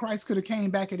Christ, and Christ could have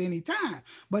came back at any time.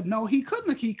 But no, he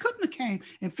couldn't have came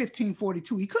in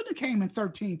 1542. He couldn't have came in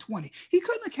 1320. He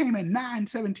couldn't have came in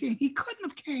 917. He couldn't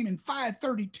have came in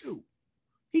 532.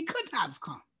 He could not have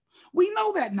come. We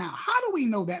know that now. How do we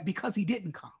know that? Because he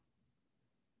didn't come.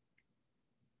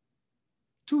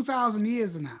 2,000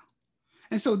 years now.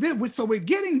 And so we're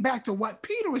getting back to what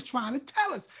Peter was trying to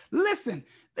tell us. Listen,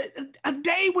 a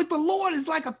day with the Lord is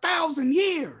like 1,000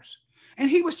 years. And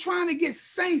he was trying to get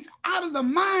saints out of the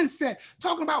mindset,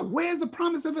 talking about where's the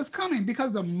promise of his coming,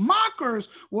 because the mockers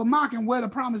were mocking where the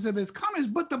promise of his coming is,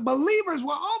 but the believers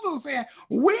were also saying,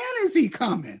 when is he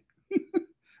coming?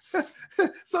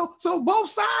 So both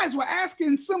sides were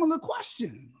asking similar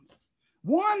questions.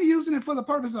 One using it for the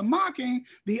purpose of mocking,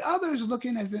 the others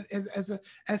looking as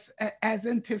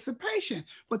anticipation.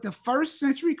 But the first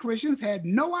century Christians had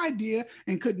no idea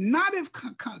and could not have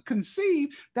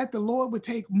conceived that the Lord would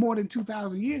take more than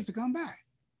 2,000 years to come back.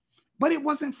 But it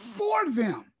wasn't for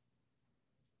them.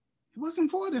 It wasn't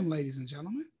for them, ladies and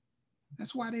gentlemen.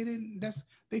 That's why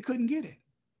they couldn't get it.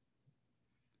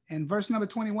 And verse number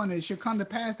 21, it shall come to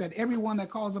pass that everyone that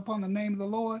calls upon the name of the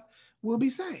Lord will be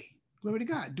saved. Glory to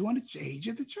God, during the age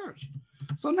of the church.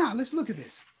 So now let's look at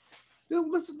this.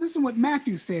 Listen what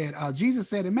Matthew said. Jesus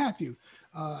said in Matthew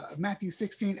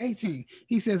 16:18.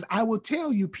 He says, I will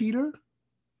tell you, Peter,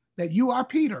 that you are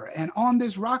Peter, and on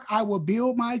this rock I will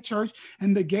build my church,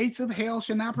 and the gates of hell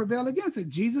shall not prevail against it.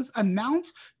 Jesus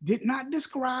announced, did not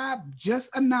describe,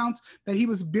 just announced that he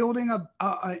was building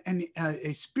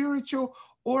a spiritual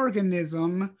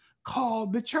organism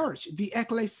called the church, the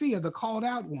ecclesia, the called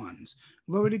out ones.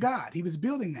 Glory to God. He was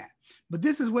building that. But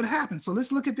this is what happened. So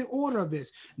let's look at the order of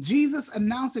this. Jesus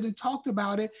announced it and talked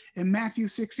about it in Matthew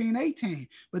 16:18.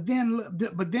 But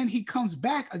then he comes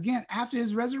back again after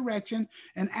his resurrection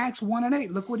in Acts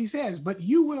 1:8. Look what he says. But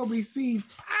you will receive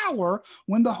power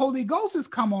when the Holy Ghost has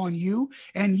come on you,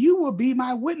 and you will be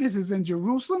my witnesses in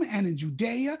Jerusalem and in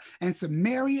Judea and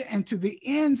Samaria and to the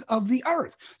ends of the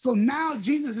earth. So now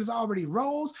Jesus has already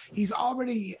rose. He's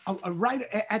already right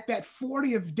at that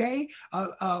 40th day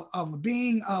of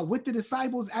being with the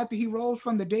disciples after he rose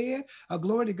from the dead.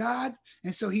 Glory to God.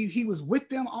 And so he was with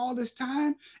them all this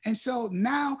time. And so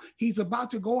now he's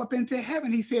about to go up into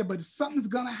heaven. He said, but something's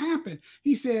going to happen.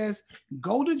 He says,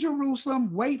 go to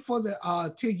Jerusalem, wait for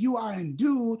till you are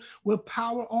endued with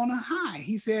power on a high.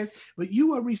 He says, but you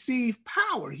will receive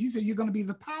power. He said, you're going to be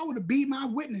the power to be my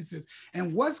witnesses.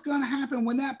 And what's going to happen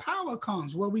when that power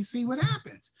comes? Well, we see what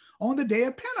happens on the day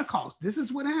of Pentecost. This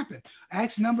is what happened.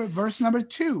 Verse number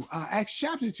 2, Acts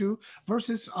chapter 2,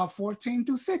 verses 14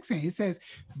 through 16. It says,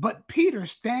 but Peter,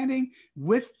 standing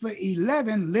with the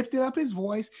 11, lifted up his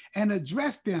voice and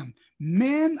addressed them,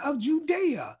 men of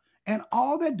Judea and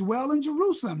all that dwell in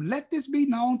Jerusalem, let this be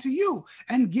known to you,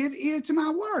 and give ear to my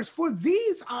words. For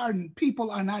these people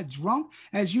are not drunk,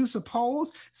 as you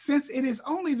suppose, since it is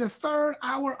only the 3rd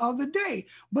hour of the day.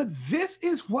 But this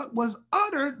is what was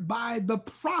uttered by the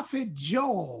prophet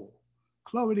Joel.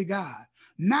 Glory to God.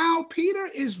 Now Peter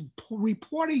is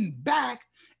reporting back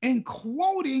and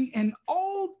quoting an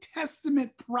Old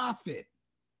Testament prophet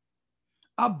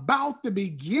about the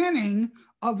beginning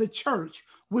of the church,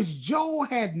 which Joel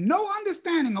had no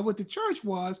understanding of what the church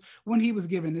was when he was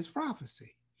given this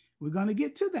prophecy. We're going to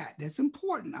get to that. That's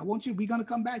important. We're going to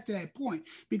come back to that point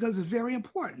because it's very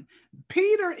important.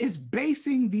 Peter is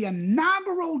basing the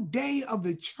inaugural day of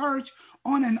the church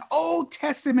on an Old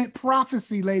Testament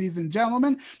prophecy, ladies and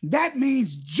gentlemen. That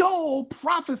means Joel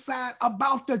prophesied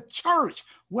about the church.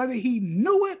 Whether he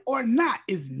knew it or not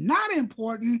is not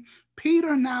important.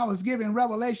 Peter now is giving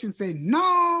revelation saying,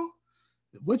 no,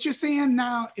 what you're seeing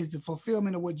now is the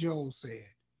fulfillment of what Joel said.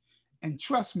 And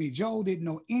trust me, Joel didn't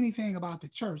know anything about the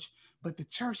church, but the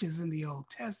church is in the Old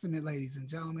Testament, ladies and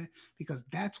gentlemen, because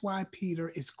that's why Peter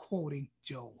is quoting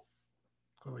Joel.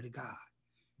 Glory to God.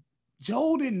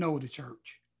 Joel didn't know the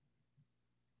church.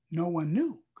 No one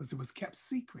knew because it was kept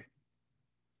secret.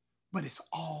 But it's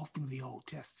all through the Old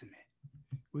Testament.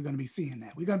 We're going to be seeing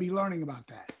that. We're going to be learning about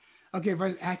that. Okay,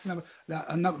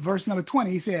 verse number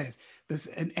 20, he says this,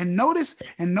 and notice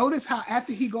how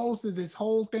after he goes through this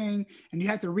whole thing, and you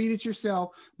have to read it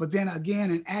yourself, but then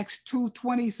again in Acts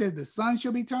 2:20, he says the sun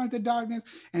shall be turned to darkness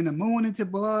and the moon into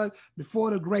blood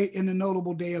before the great and the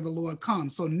notable day of the Lord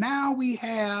comes. So now we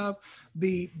have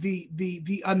the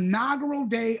inaugural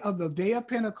day of the day of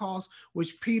Pentecost,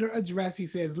 which Peter addressed. He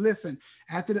says, listen,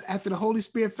 after the Holy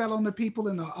Spirit fell on the people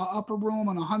in the upper room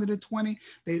on 120,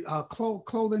 they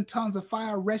clothing tongues of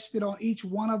fire rested on each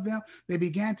one of them. They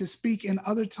began to speak in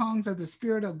other tongues as the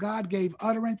Spirit of God gave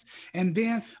utterance. And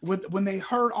then when they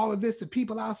heard all of this, the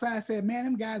people outside said, man,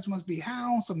 them guys must be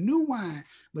hound some new wine.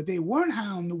 But they weren't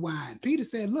hound new wine. Peter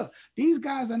said, look, these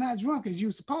guys are not drunk as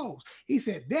you suppose. He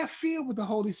said, they're filled with the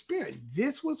Holy Spirit.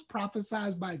 This was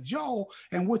prophesied by Joel.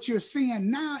 And what you're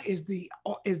seeing now is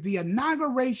the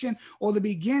inauguration or the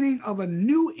beginning of a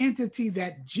new entity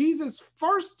that Jesus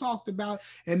first talked about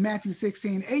in Matthew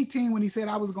 16:18 when he said,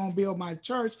 I was going to build my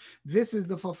church. This is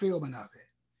the fulfillment of it.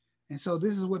 And so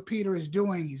this is what Peter is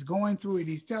doing. He's going through it.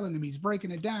 He's telling them, he's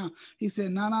breaking it down. He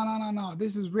said, no.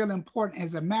 This is real important.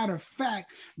 As a matter of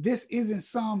fact, this isn't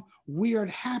some weird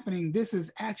happening. This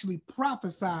is actually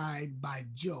prophesied by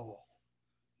Joel.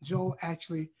 Joel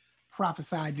actually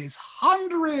prophesied this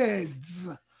hundreds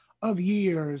of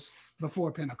years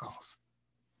before Pentecost.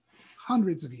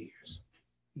 Hundreds of years.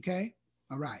 Okay?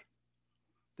 All right.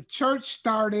 The church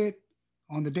started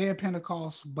on the day of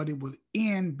Pentecost, but it will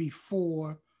end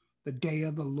before the day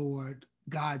of the Lord,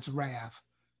 God's wrath,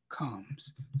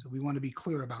 comes. So we want to be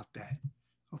clear about that.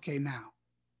 Okay, now.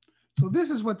 So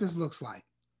this is what this looks like.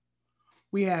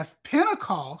 We have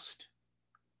Pentecost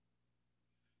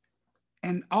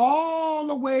and all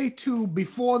the way to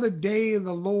before the day of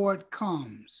the Lord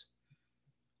comes.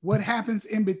 What happens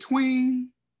in between?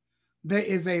 there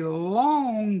is a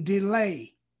long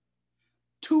delay,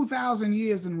 2,000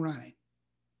 years in running.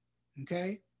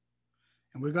 Okay?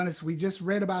 And we just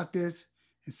read about this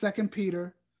in 2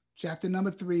 Peter chapter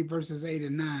number 3, verses 8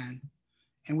 and 9.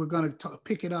 And we're going to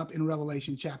pick it up in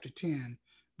Revelation chapter 10,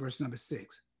 verse number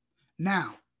 6.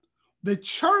 Now, the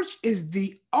church is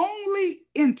the only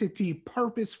entity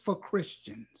purposed for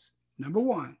Christians, number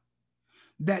one,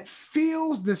 that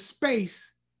fills the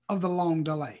space of the long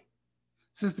delay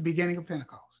since the beginning of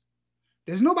Pentecost.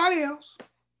 There's nobody else.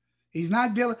 He's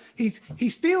not dealing. He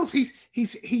deals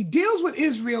with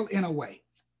Israel in a way.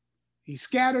 He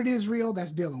scattered Israel.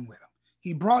 That's dealing with him.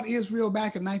 He brought Israel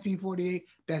back in 1948.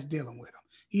 That's dealing with him.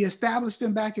 He established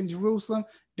them back in Jerusalem.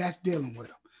 That's dealing with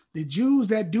him. The Jews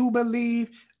that do believe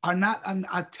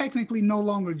are technically no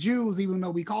longer Jews, even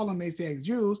though we call them Messianic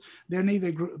Jews. They're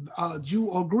neither Jew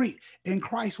or Greek. In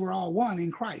Christ, we're all one.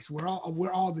 In Christ, we're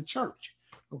all the church.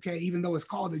 Okay, even though it's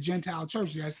called the Gentile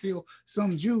church, there are still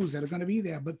some Jews that are going to be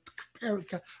there. But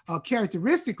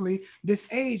characteristically, this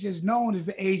age is known as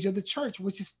the age of the church,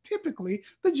 which is typically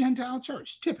the Gentile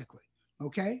church, typically.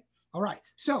 Okay, all right.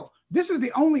 So this is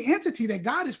the only entity that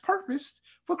God has purposed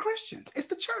for Christians. It's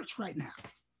the church right now,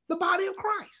 the body of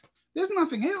Christ. There's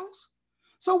nothing else.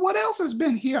 So what else has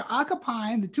been here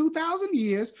occupying the 2,000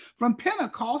 years from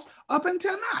Pentecost up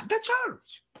until now? The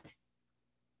church.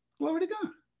 Glory to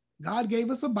God. God gave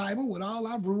us a Bible with all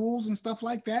our rules and stuff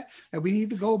like that we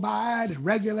need to go by to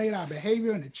regulate our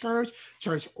behavior in the church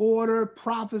order,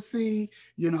 prophecy,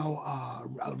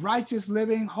 righteous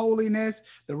living, holiness,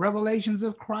 the revelations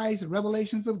of Christ, the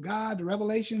revelations of God, the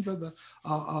revelations of the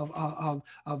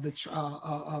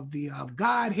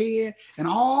Godhead, and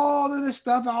all of the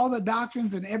stuff, all the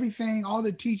doctrines and everything, all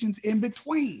the teachings in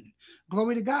between.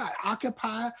 Glory to God.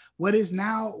 Occupy what is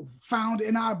now found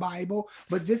in our Bible,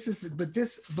 but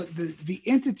the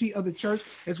entity of the church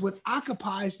is what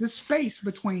occupies the space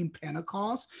between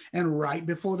Pentecost and right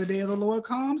before the day of the Lord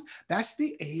comes. That's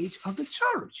the age of the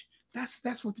church.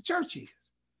 That's what the church is.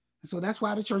 And so that's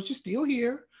why the church is still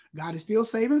here. God is still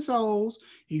saving souls.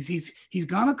 He's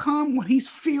gonna come when he's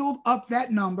filled up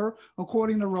that number,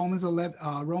 according to Romans 11,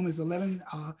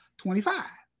 25,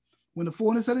 when the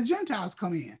fullness of the Gentiles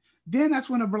come in. Then that's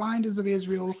when the blinders of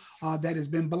Israel that has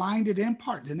been blinded in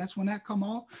part, then that's when that come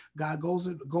off. God goes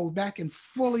back and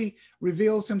fully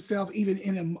reveals himself even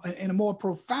in a more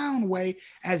profound way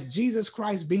as Jesus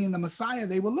Christ being the Messiah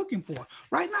they were looking for.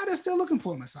 Right now, they're still looking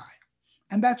for a Messiah.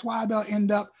 And that's why they'll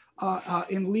end up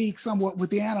in league somewhat with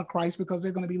the Antichrist, because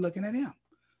they're going to be looking at him.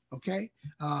 Okay.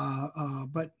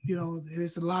 But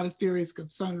there's a lot of theories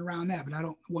concerning around that, but I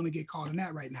don't want to get caught in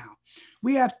that right now.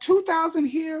 We have 2,000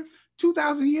 here.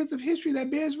 2,000 years of history that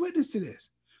bears witness to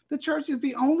this. The church is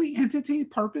the only entity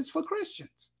purposed for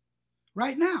Christians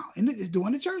right now, and it's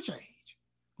during the church age.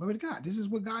 Glory to God. This is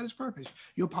what God has purposed.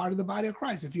 You're part of the body of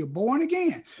Christ. If you're born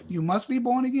again, you must be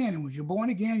born again. And if you're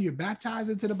born again, you're baptized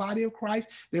into the body of Christ.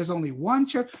 There's only one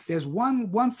church. There's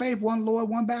one faith, one Lord,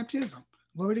 one baptism.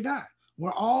 Glory to God.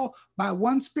 We're all, by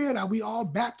one Spirit, are we all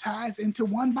baptized into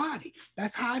one body.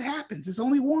 That's how it happens. It's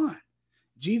only one.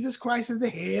 Jesus Christ is the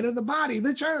head of the body,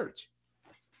 the church.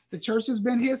 The church has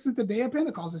been here since the day of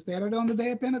Pentecost. It started on the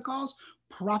day of Pentecost,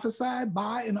 prophesied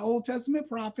by an Old Testament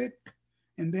prophet,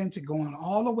 and then to go on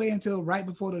all the way until right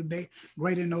before the day,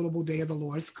 great and notable day of the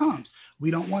Lord comes.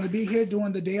 We don't want to be here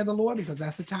during the day of the Lord, because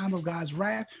that's the time of God's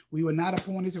wrath. We were not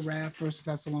appointed to wrath, 1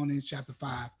 Thessalonians chapter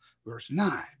 5, verse 9.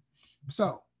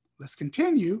 So let's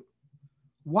continue.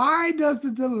 Why does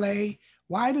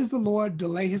the Lord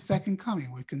delay his second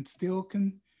coming? We can still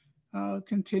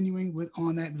continuing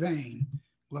on that vein.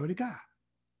 Glory to God.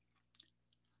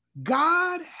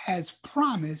 God has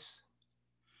promised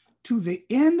to the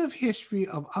end of history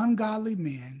of ungodly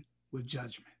men with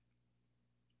judgment.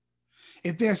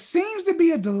 If there seems to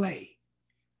be a delay,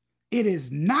 it is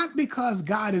not because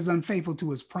God is unfaithful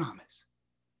to his promise.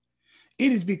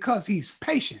 It is because he's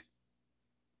patient.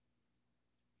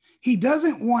 He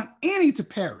doesn't want any to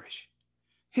perish.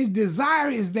 His desire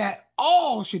is that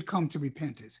all should come to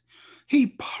repentance.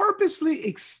 He purposely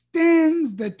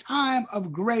extends the time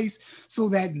of grace so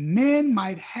that men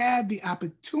might have the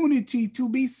opportunity to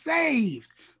be saved.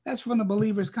 That's from the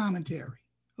Believer's Commentary.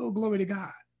 Oh, glory to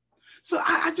God. So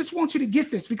I just want you to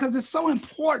get this, because it's so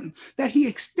important that he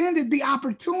extended the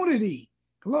opportunity.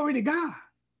 Glory to God.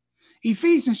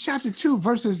 Ephesians chapter 2,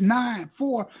 verses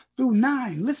 4 through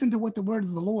 9. Listen to what the word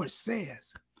of the Lord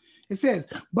says. It says,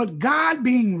 but God,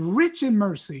 being rich in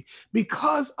mercy,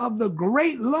 because of the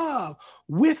great love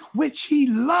with which he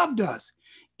loved us,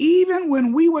 even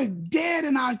when we were dead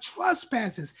in our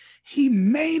trespasses, he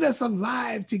made us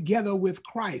alive together with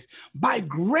Christ. By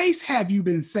grace have you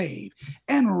been saved,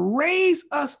 and raised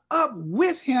us up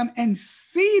with him and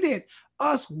seated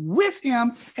us with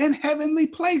him in heavenly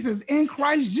places in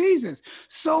Christ Jesus,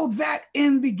 so that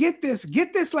get this,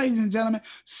 ladies and gentlemen,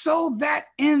 so that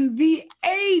in the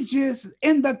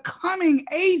coming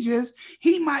ages,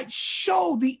 he might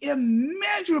show the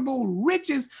immeasurable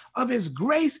riches of his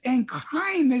grace and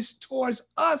kindness towards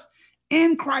us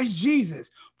in Christ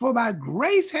Jesus. For by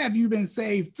grace have you been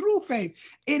saved through faith.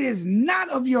 It is not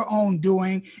of your own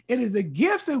doing. It is the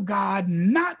gift of God,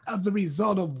 not of the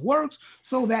result of works,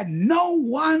 so that no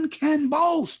one can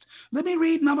boast. Let me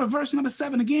read verse number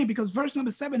 7 again, because verse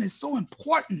number 7 is so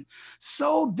important.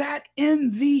 So that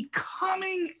in the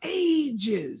coming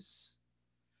ages,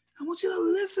 I want you to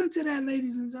listen to that,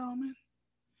 ladies and gentlemen.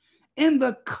 In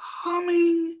the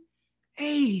coming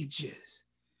ages,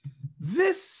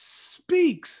 this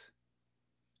speaks,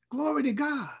 glory to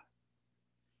God,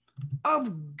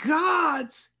 of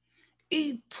God's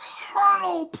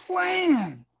eternal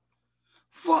plan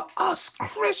for us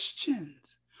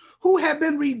Christians who have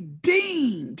been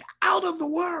redeemed out of the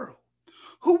world,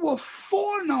 who were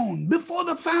foreknown before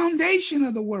the foundation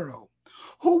of the world,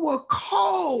 who were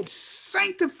called,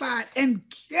 sanctified, and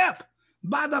kept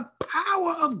by the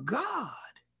power of God.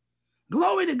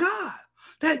 Glory to God.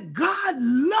 That God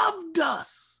loved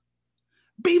us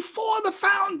before the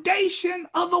foundation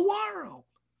of the world.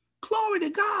 Glory to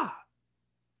God.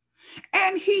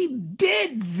 And he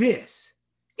did this.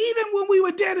 Even when we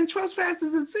were dead in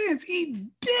trespasses and sins, he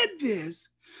did this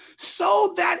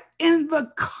so that in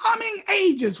the coming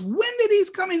ages, when did these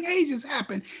coming ages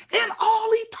happen? In all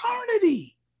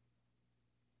eternity.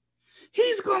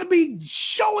 He's going to be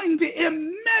showing the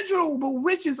immeasurable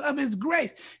riches of his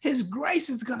grace. His grace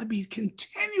is going to be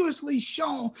continuously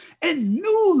shown in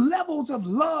new levels of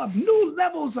love, new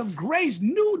levels of grace,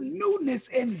 newness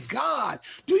in God.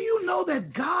 Do you know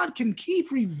that God can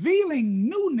keep revealing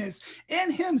newness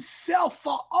in himself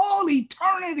for all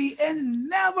eternity and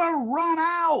never run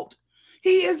out?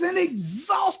 He is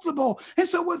inexhaustible. And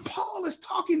so what Paul is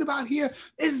talking about here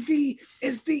is the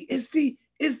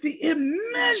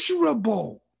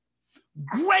immeasurable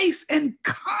grace and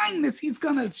kindness he's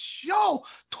going to show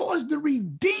towards the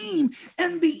redeemed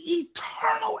in the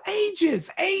eternal ages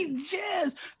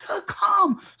to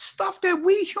come. Stuff that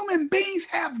we human beings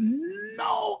have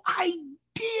no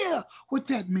idea what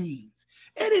that means.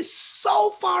 It is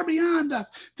so far beyond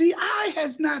us. The eye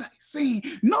has not seen,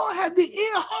 nor have the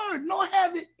ear heard, nor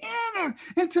have it entered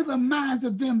into the minds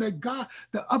of them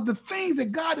of the things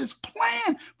that God has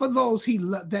planned for those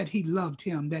that he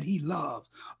loves.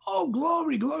 Oh,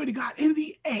 glory to God. In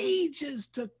the ages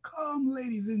to come,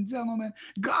 ladies and gentlemen,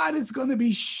 God is going to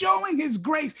be showing his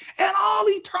grace in all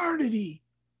eternity.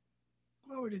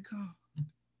 Glory to God.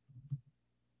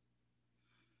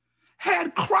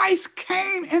 Had Christ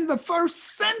came in the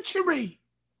first century,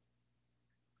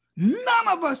 none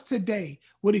of us today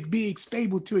would be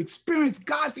able to experience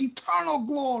God's eternal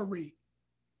glory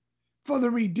for the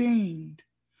redeemed.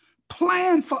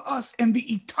 Planned for us in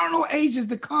the eternal ages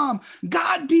to come.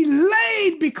 God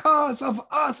delayed because of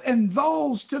us and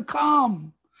those to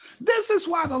come. This is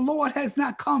why the Lord has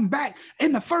not come back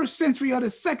in the first century or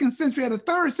the second century or the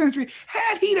third century.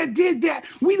 Had he that did that,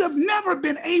 we'd have never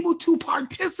been able to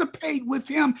participate with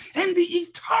him in the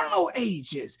eternal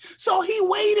ages. So he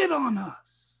waited on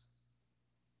us.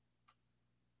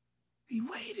 He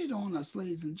waited on us,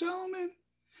 ladies and gentlemen.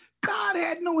 God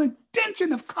had no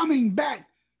intention of coming back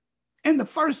in the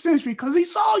first century because he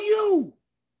saw you.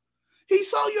 He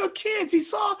saw your kids. He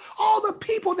saw all the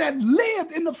people that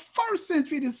lived in the first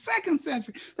century, the second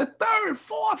century, the third,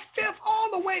 fourth, fifth,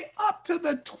 all the way up to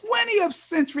the 20th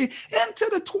century, into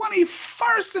the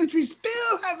 21st century,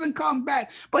 still hasn't come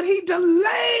back. But he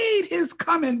delayed his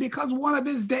coming because one of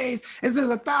his days is as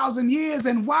 1,000 years.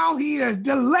 And while he is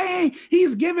delaying,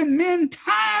 he's giving men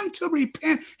time to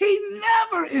repent. He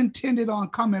never intended on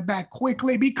coming back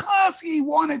quickly because he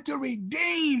wanted to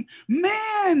redeem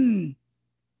men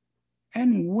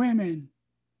and women.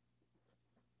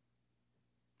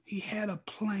 He had a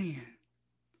plan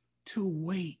to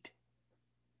wait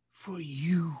for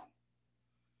you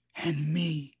and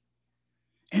me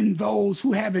and those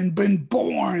who haven't been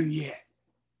born yet,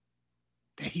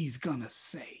 that he's gonna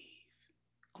save.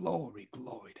 Glory to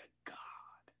God.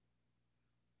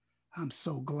 I'm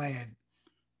so glad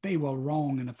they were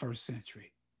wrong in the first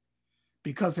century.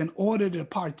 Because in order to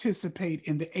participate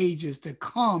in the ages to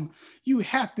come, you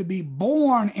have to be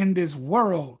born in this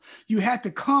world. You have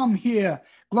to come here,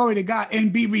 glory to God,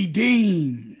 and be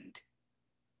redeemed.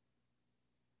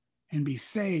 and be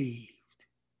saved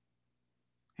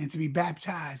and to be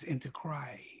baptized into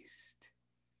Christ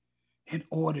in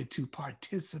order to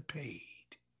participate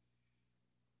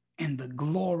in the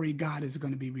glory God is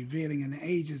going to be revealing in the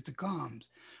ages to come,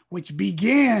 which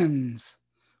begins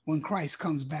when Christ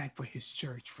comes back for his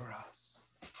church for us.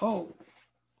 Oh,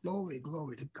 glory,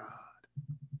 glory to God.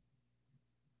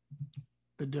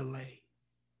 The delay.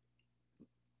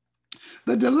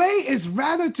 The delay is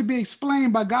rather to be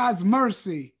explained by God's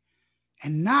mercy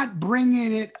and not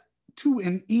bringing it to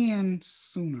an end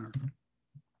sooner.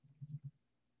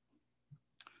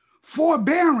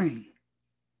 Forbearing.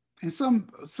 And some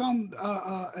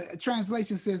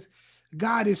translation says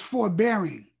God is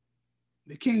forbearing.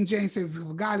 The King James says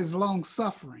God is long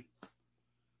suffering.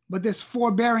 But this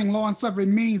forbearing, long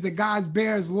suffering means that God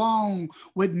bears long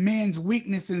with men's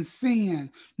weakness and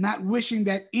sin, not wishing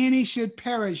that any should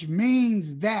perish,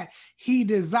 means that he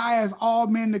desires all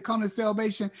men to come to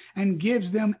salvation and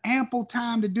gives them ample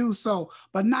time to do so,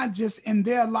 but not just in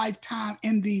their lifetime,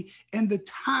 in the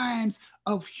times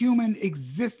of human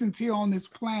existence here on this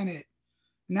planet.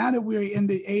 Now that we're in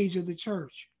the age of the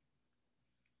church,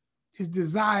 his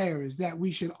desire is that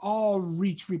we should all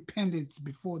reach repentance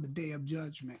before the day of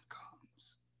judgment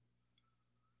comes.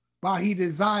 While he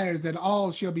desires that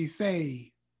all shall be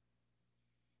saved,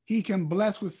 he can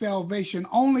bless with salvation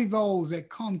only those that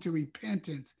come to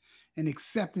repentance and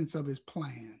acceptance of his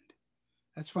plan.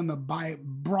 That's from the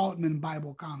Broadman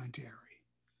Bible Commentary.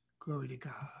 Glory to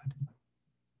God.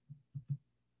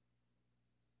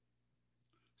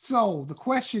 So the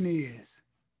question is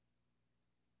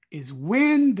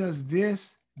when does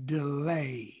this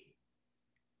delay,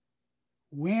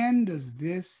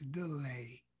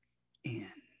 end?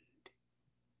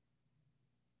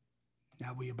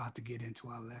 Now we're about to get into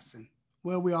our lesson.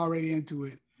 Well, we're already into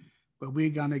it, but we're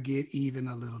going to get even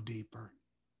a little deeper.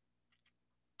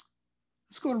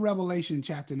 Let's go to Revelation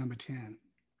chapter number 10,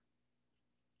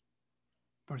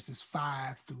 verses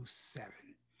 5 through 7.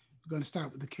 We're going to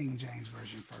start with the King James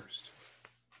Version first.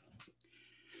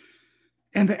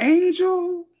 And the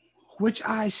angel which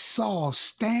I saw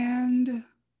stand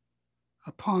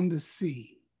upon the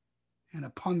sea and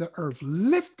upon the earth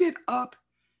lifted up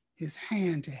his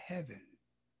hand to heaven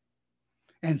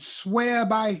and swear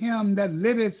by him that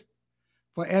liveth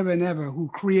forever and ever, who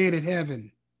created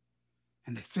heaven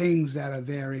and the things that are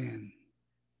therein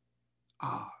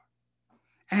are,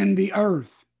 and the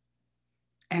earth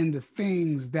and the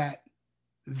things that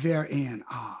therein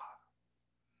are,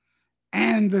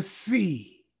 and the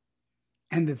sea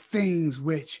and the things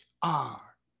which are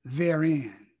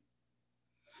therein,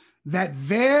 that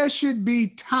there should be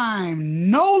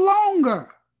time no longer,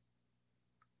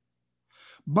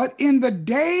 but in the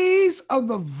days of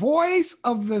the voice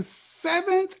of the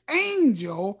seventh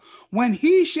angel, when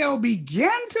he shall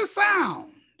begin to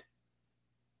sound,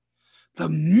 the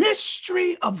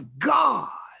mystery of God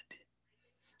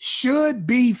should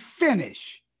be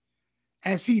finished,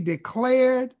 as he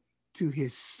declared to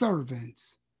his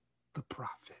servants, the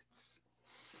prophets.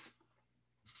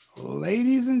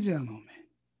 Ladies and gentlemen,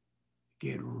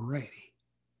 get ready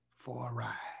for a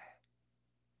ride,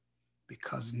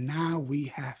 because now we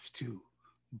have to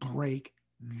break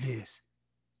this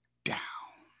down.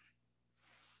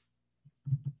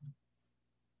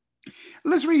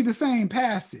 Let's read the same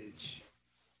passage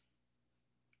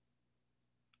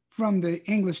from the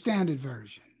English Standard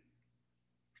Version.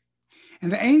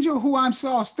 And the angel who I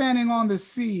saw standing on the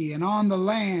sea and on the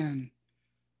land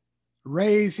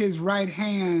raised his right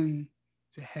hand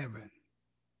to heaven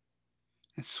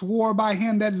and swore by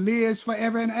him that lives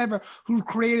forever and ever, who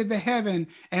created the heaven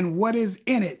and what is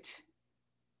in it,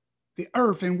 the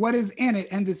earth and what is in it,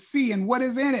 and the sea and what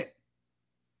is in it,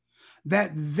 that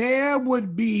there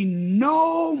would be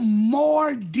no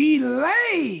more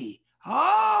delay.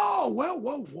 Oh,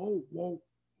 whoa.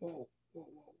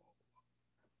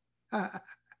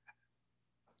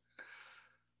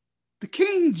 The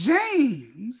King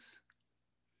James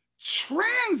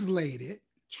translates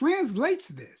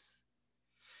this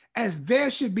as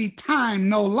there should be time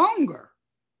no longer.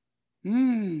 But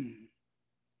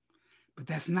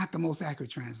that's not the most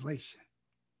accurate translation.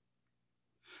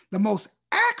 The most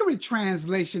accurate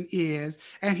translation is,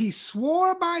 and he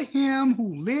swore by him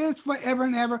who lives forever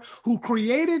and ever, who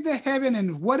created the heaven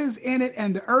and what is in it,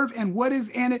 and the earth and what is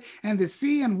in it, and the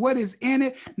sea and what is in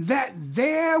it, that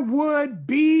there would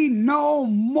be no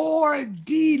more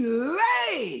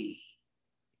delay.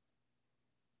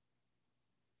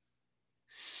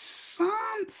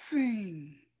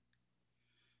 Something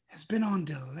has been on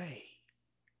delay.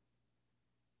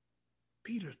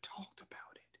 Peter talked about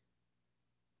it.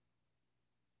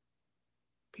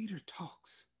 Peter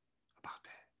talks about that.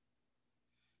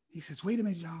 He says, wait a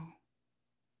minute, y'all.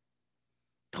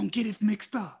 Don't get it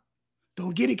mixed up.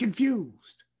 Don't get it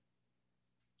confused.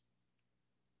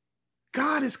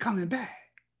 God is coming back.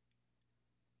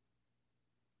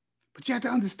 But you have to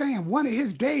understand, one of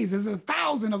his days is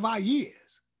 1,000 of our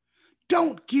years.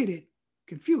 Don't get it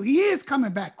confused. He is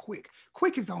coming back quick.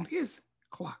 Quick is on his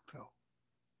clock, though.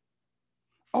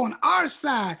 On our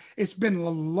side, it's been a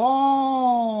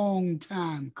long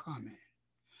time coming.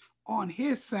 On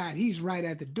his side, he's right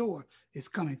at the door. It's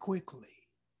coming quickly.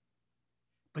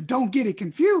 But don't get it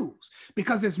confused,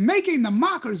 because it's making the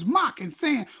mockers mock and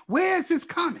saying, where is this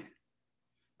coming?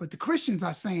 But the Christians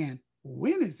are saying,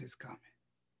 when is this coming?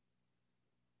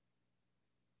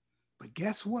 But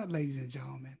guess what, ladies and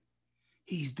gentlemen?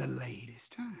 He's delayed his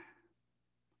time.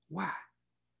 Why?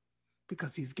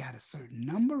 Because he's got a certain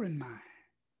number in mind.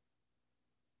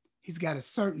 He's got a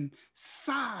certain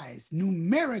size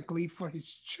numerically for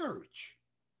his church.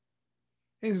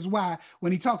 This is why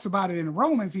when he talks about it in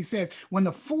Romans, he says, when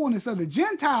the fullness of the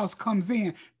Gentiles comes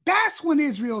in, that's when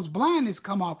Israel's blindness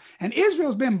come off. And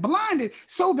Israel's been blinded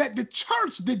so that the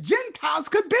church, the Gentiles,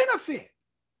 could benefit.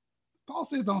 Paul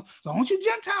says, don't you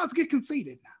Gentiles get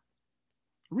conceited now.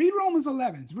 Read Romans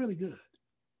 11. It's really good.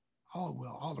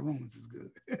 All the Romans is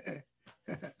good.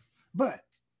 But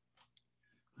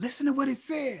listen to what it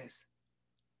says.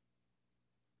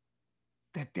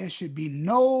 That there should be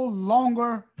no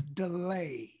longer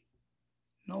delay.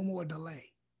 No more delay.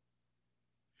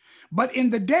 But in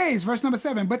the days, verse number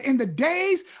 7, but in the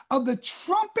days of the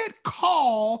trumpet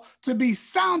call to be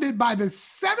sounded by the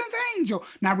seventh angel.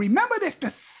 Now remember this, the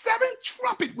seventh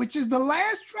trumpet, which is the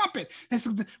last trumpet.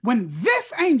 When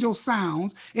this angel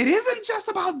sounds, it isn't just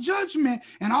about judgment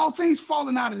and all things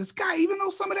falling out of the sky, even though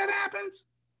some of that happens.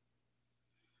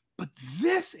 But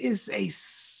this is a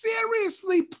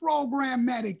seriously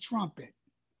programmatic trumpet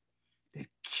that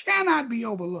cannot be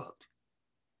overlooked.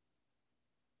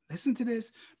 Listen to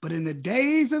this. But in the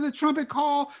days of the trumpet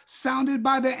call sounded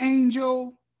by the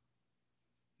angel,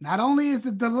 not only is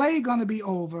the delay going to be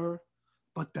over,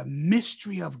 but the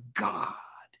mystery of God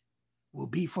will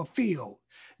be fulfilled,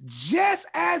 just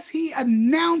as he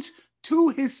announced to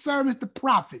his servants, the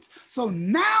prophets. So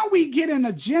now we get an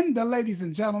agenda, ladies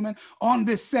and gentlemen, on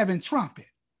this seventh trumpet.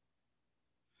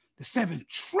 The seventh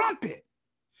trumpet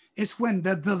is when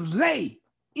the delay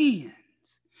ends.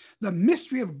 The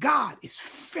mystery of God is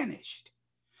finished.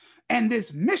 And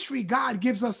this mystery, God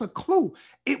gives us a clue.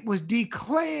 It was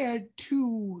declared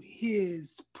to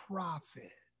his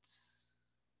prophets.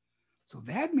 So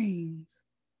that means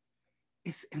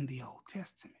it's in the Old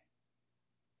Testament.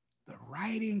 The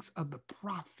writings of the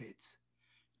prophets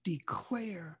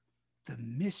declare the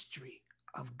mystery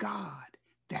of God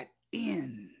that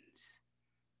ends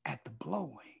at the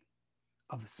blowing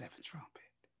of the seventh trumpet.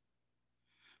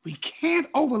 We can't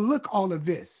overlook all of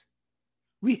this.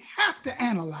 We have to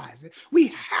analyze it. We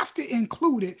have to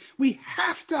include it. We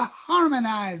have to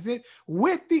harmonize it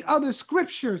with the other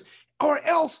scriptures, or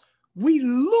else we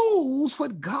lose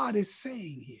what God is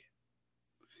saying here.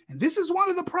 And this is one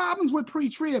of the problems with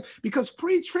pre-trib, because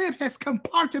pre-trib has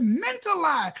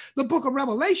compartmentalized the book of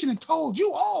Revelation and told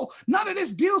you, none of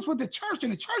this deals with the church.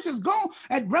 And the church is gone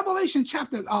at Revelation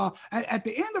chapter, at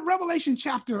the end of Revelation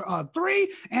chapter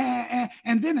 3.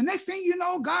 And then the next thing you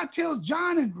know, God tells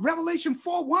John in Revelation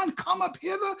 4:1, come up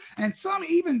hither. And some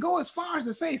even go as far as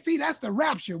to say, see, that's the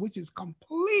rapture, which is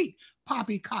complete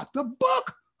poppycock. The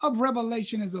book of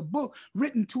Revelation is a book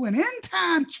written to an end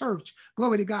time church.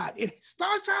 Glory to God. It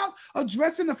starts out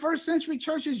addressing the first century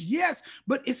churches, yes,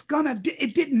 but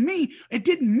it didn't mean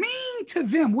to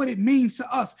them what it means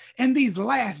to us in these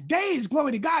last days.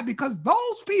 Glory to God, because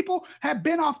those people have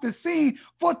been off the scene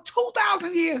for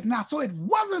 2,000 years now. So it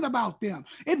wasn't about them.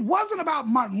 It wasn't about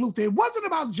Martin Luther. It wasn't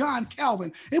about John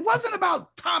Calvin. It wasn't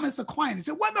about Thomas Aquinas.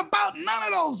 It wasn't about none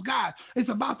of those guys. It's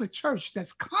about the church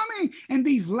that's coming in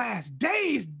these last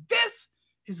days. This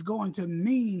is going to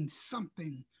mean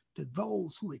something to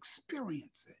those who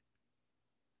experience it.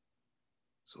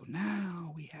 So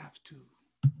now we have to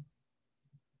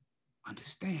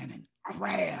understand and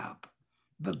grab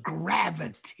the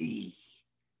gravity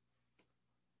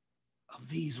of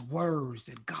these words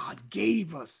that God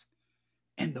gave us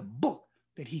in the book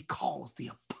that he calls the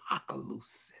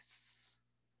Apocalypse,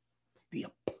 the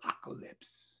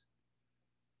apocalypse,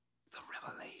 the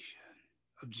revelation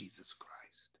of Jesus Christ.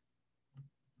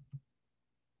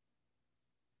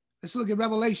 Let's look at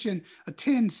Revelation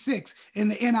 10:6 in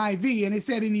the NIV. And it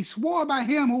said, and he swore by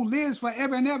him who lives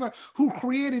forever and ever, who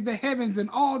created the heavens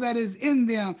and all that is in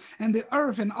them, and the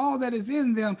earth and all that is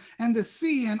in them, and the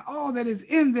sea and all that is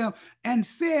in them, and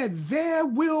said, there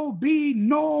will be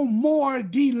no more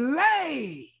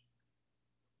delay.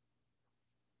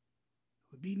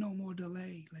 There will be no more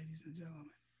delay, ladies and gentlemen.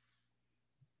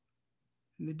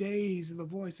 In the days of the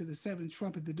voice of the seventh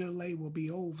trumpet, the delay will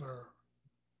be over.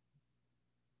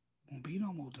 Won't be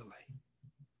no more delay.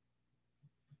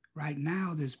 Right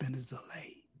now, there's been a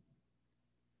delay.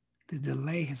 The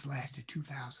delay has lasted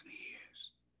 2,000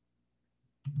 years.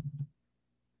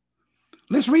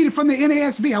 Let's read it from the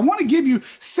NASB. I want to give you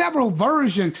several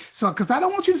versions, because I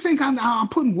don't want you to think I'm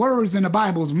putting words in the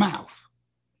Bible's mouth.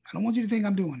 I don't want you to think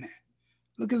I'm doing that.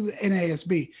 Look at the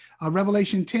NASB,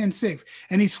 Revelation 10:6.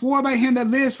 And he swore by him that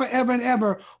lives forever and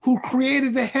ever, who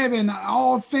created the heaven,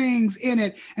 all things in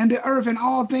it, and the earth and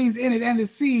all things in it, and the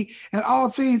sea and all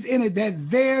things in it, that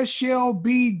there shall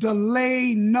be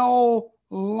delay no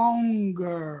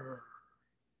longer.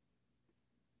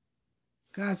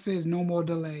 God says no more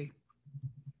delay.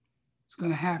 It's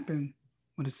going to happen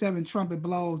when the seventh trumpet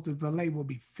blows. The delay will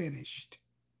be finished.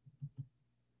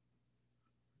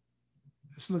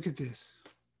 Let's look at this.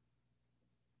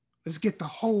 Let's get the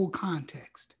whole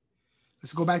context.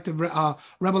 Let's go back to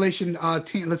Revelation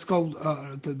 10. Let's go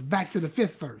back to the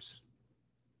 5th verse.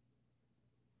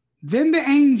 Then the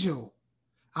angel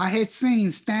I had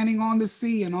seen standing on the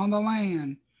sea and on the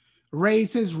land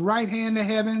raised his right hand to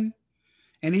heaven,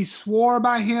 and he swore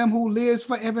by him who lives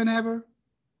forever and ever,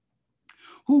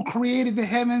 who created the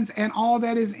heavens and all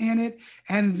that is in it,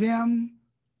 and them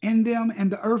in them,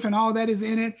 and the earth and all that is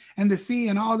in it, and the sea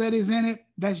and all that is in it.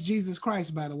 That's Jesus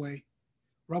Christ, by the way.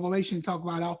 Revelations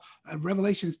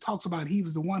talks about he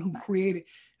was the one who created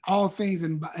all things,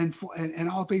 and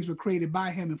all things were created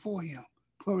by him and for him.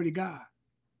 Glory to God.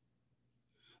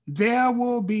 There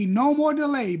will be no more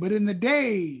delay, but in the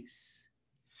days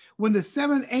when the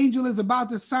seventh angel is about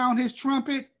to sound his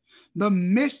trumpet, the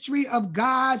mystery of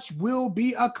God will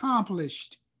be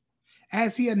accomplished,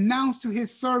 as he announced to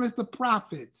his servants, the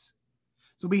prophets.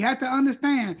 So we have to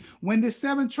understand, when the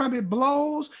seventh trumpet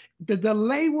blows, the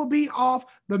delay will be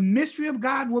off. The mystery of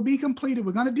God will be completed.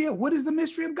 We're going to deal. What is the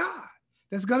mystery of God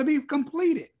that's going to be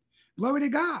completed? Glory to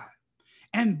God.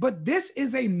 But this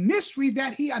is a mystery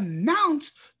that he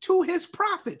announced to his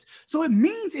prophets. So it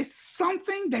means it's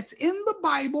something that's in the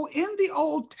Bible, in the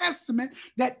Old Testament,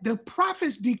 that the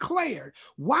prophets declared.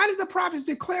 Why did the prophets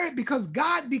declare it? Because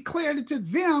God declared it to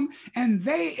them, and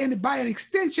they, and by an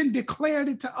extension, declared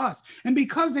it to us. And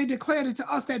because they declared it to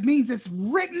us, that means it's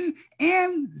written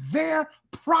in their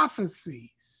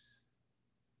prophecies.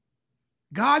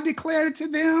 God declared it to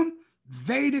them,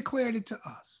 they declared it to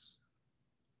us.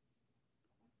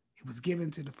 It was given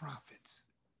to the prophets.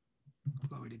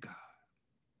 Glory to God.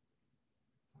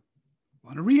 I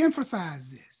want to reemphasize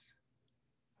this.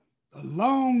 The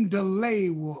long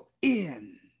delay will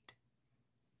end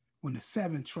when the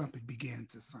seventh trumpet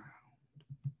begins to sound.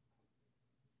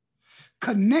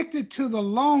 Connected to the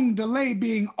long delay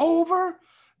being over,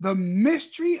 the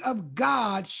mystery of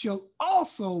God shall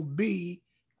also be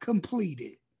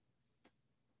completed.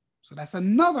 So that's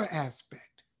another aspect.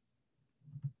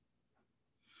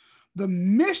 The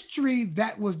mystery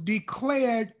that was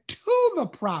declared to the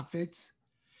prophets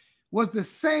was the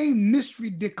same mystery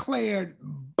declared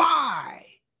by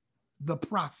the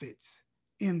prophets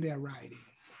in their writing.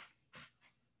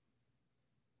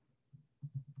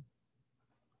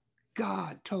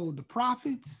 God told the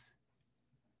prophets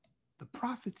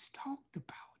talked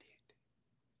about it.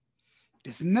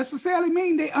 Doesn't necessarily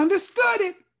mean they understood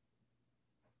it,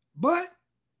 but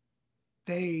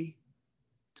they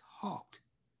talked,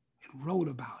 wrote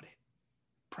about it,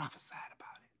 prophesied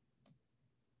about it.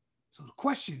 So the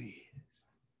question is,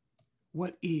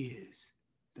 what is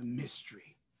the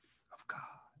mystery of God?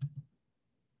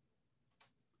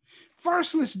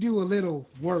 First, let's do a little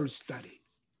word study.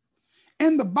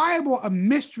 In the Bible, a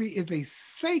mystery is a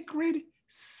sacred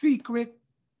secret,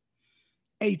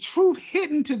 a truth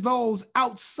hidden to those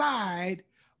outside,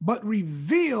 but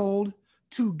revealed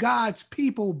to God's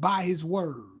people by his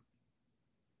word.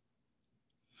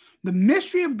 The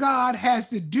mystery of God has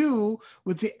to do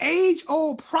with the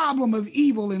age-old problem of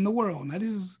evil in the world.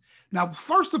 Now,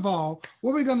 first of all,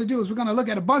 what we're going to do is we're going to look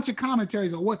at a bunch of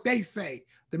commentaries on what they say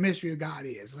the mystery of God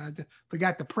is. I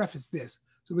forgot to preface this.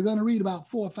 So we're going to read about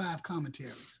 4 or 5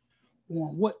 commentaries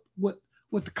on what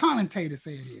the commentators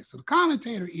say it is. So the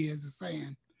commentator is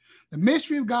saying the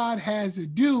mystery of God has to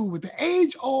do with the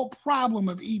age-old problem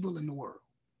of evil in the world.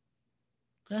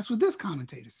 So that's what this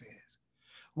commentator says.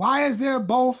 Why is there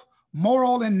both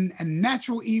moral and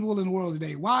natural evil in the world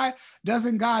today? Why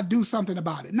doesn't God do something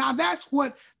about it? Now, that's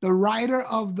what the writer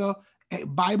of the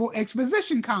Bible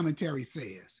exposition commentary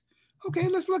says. Okay,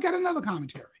 let's look at another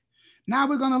commentary. Now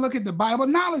we're going to look at the Bible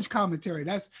knowledge commentary.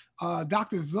 That's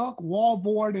Dr. Zuck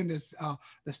Walvoord and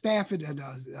the staff at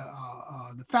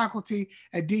the faculty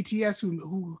at DTS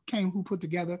who put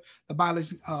together the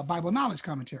Bible knowledge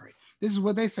commentary. This is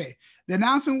what they say. The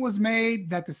announcement was made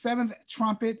that the seventh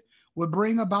trumpet would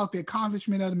bring about the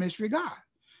accomplishment of the mystery of God.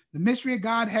 The mystery of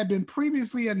God had been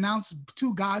previously announced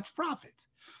to God's prophets.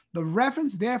 The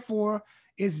reference, therefore,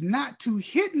 is not to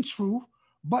hidden truth,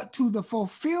 but to the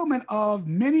fulfillment of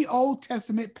many Old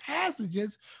Testament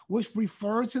passages which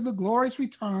refer to the glorious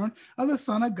return of the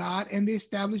Son of God and the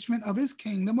establishment of his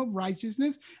kingdom of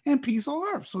righteousness and peace on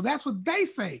earth. So that's what they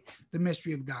say the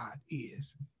mystery of God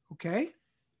is. Okay.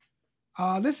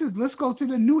 Let's go to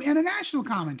the New International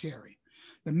Commentary.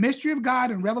 The mystery of God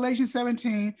in Revelation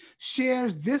 17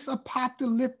 shares this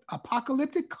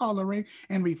apocalyptic coloring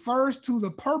and refers to the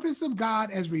purpose of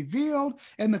God as revealed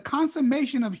in the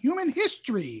consummation of human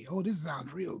history. Oh, this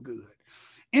sounds real good.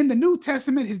 In the New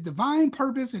Testament, his divine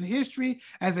purpose in history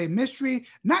as a mystery,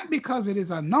 not because it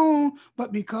is unknown,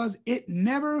 but because it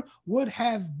never would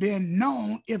have been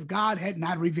known if God had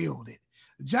not revealed it.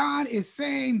 John is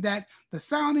saying that the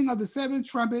sounding of the seventh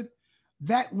trumpet,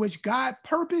 that which God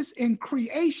purposed in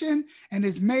creation and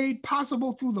is made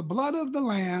possible through the blood of the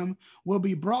Lamb, will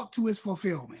be brought to its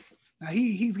fulfillment. Now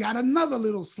he's got another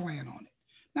little slant on it.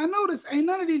 Now notice, ain't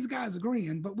none of these guys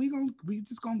agreeing, but we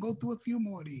just gonna go through a few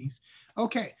more of these.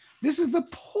 Okay, this is the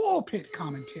pulpit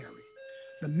commentary.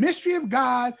 The mystery of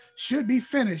God should be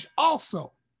finished.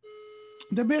 Also,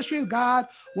 the mystery of God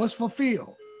was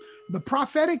fulfilled. The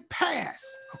prophetic past,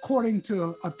 according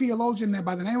to a theologian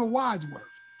by the name of Wadsworth,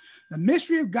 the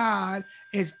mystery of God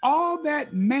is all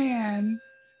that man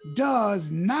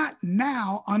does not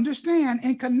now understand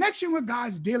in connection with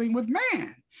God's dealing with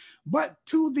man, but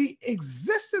to the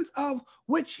existence of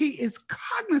which he is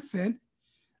cognizant.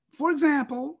 For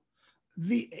example,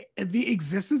 the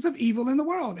existence of evil in the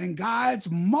world and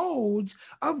God's modes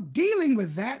of dealing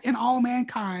with that in all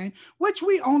mankind, which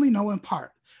we only know in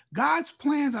part. God's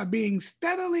plans are being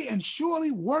steadily and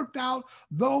surely worked out,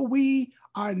 though we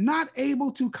are not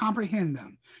able to comprehend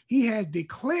them. He has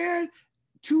declared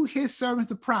to his servants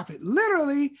the prophet.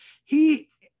 Literally,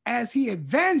 as he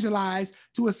evangelized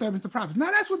to his servants the prophets.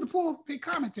 Now, that's what the pulpit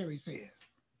commentary says.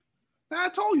 Now, I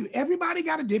told you, everybody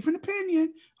got a different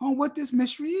opinion on what this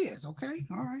mystery is, okay?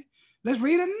 All right. Let's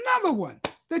read another one.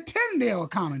 The Tyndale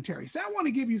commentary. So I want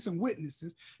to give you some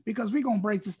witnesses because we're going to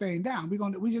break this thing down. We're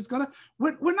not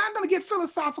going to get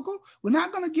philosophical. We're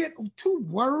not going to get too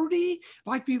wordy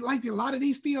like a lot of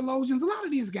these theologians. A lot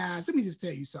of these guys, let me just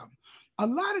tell you something. A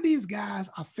lot of these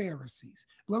guys are Pharisees.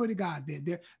 Glory to God.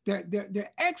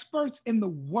 They're experts in the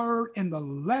word and the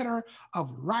letter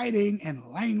of writing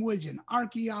and language and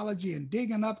archaeology and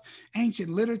digging up ancient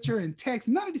literature and text.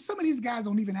 Some of these guys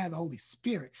don't even have the Holy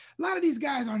Spirit. A lot of these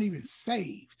guys aren't even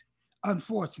saved,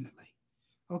 unfortunately.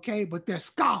 Okay, but they're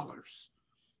scholars.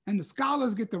 And the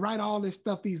scholars get to write all this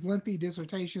stuff, these lengthy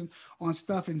dissertations on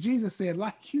stuff. And Jesus said,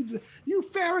 like you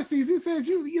Pharisees, he says,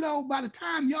 by the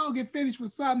time y'all get finished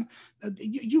with something,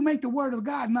 you make the word of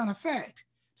God none effect.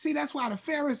 See, that's why the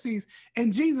Pharisees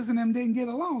and Jesus and them didn't get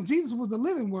along. Jesus was the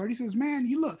living word. He says, man,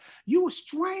 you were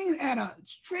strain at a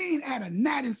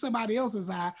gnat in somebody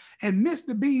else's eye and miss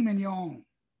the beam in your own.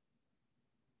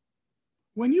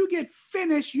 When you get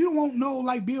finished, you won't know,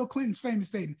 like Bill Clinton's famous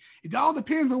statement. It all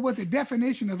depends on what the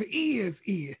definition of is.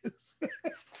 You'll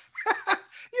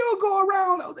go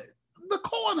around the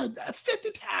corner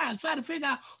 50 times trying to figure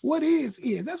out what is.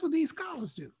 That's what these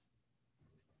scholars do.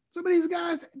 Some of these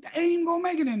guys ain't even gonna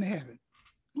make it into heaven.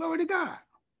 Glory to God.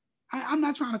 I'm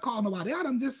not trying to call nobody out.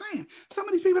 I'm just saying. Some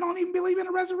of these people don't even believe in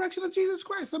the resurrection of Jesus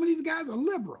Christ. Some of these guys are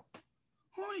liberal.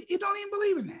 You don't even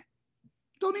believe in that.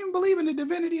 Don't even believe in the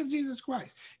divinity of Jesus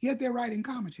Christ, yet they're writing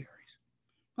commentaries.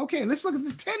 Okay, let's look at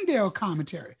the Tyndale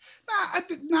commentary.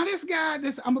 Now this guy,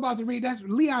 I'm about to read, that's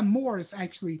Leon Morris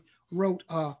actually wrote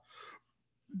the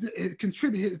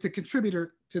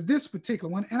contributor to this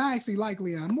particular one, and I actually like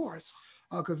Leon Morris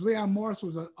because Leon Morris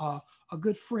was a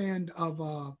good friend of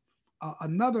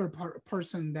another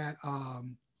person that I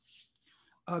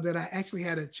actually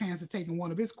had a chance of taking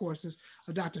one of his courses,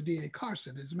 Dr. D.A.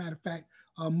 Carson. As a matter of fact,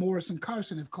 Morris and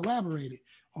Carson have collaborated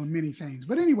on many things.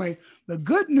 But anyway, the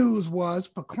good news was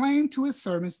proclaimed to his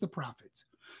servants, the prophets.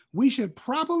 We should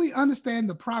properly understand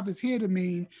the prophets here to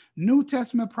mean New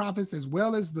Testament prophets as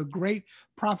well as the great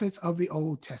prophets of the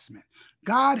Old Testament.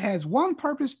 God has one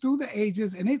purpose through the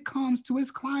ages, and it comes to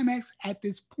its climax at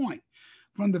this point.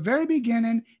 From the very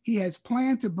beginning, he has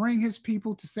planned to bring his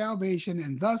people to salvation,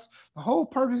 and thus the whole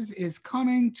purpose is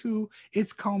coming to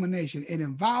its culmination. It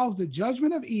involves the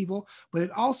judgment of evil,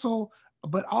 but also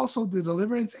the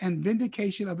deliverance and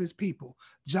vindication of his people.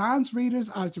 John's readers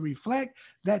are to reflect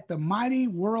that the mighty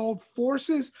world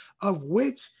forces of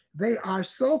which they are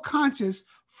so conscious,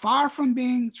 far from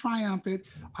being triumphant,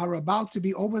 are about to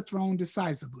be overthrown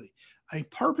decisively. A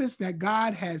purpose that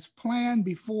God has planned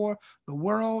before the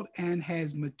world and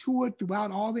has matured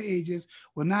throughout all the ages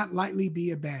will not lightly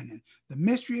be abandoned. The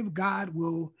mystery of God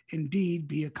will indeed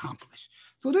be accomplished.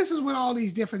 So this is what all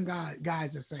these different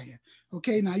guys are saying.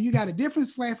 Okay, now you got a different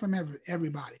slant from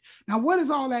everybody. Now, what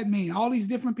does all that mean? All these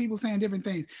different people saying different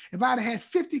things. If I'd have had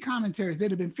 50 commentaries,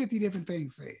 there'd have been 50 different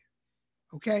things said.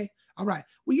 Okay, all right.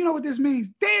 Well, you know what this means?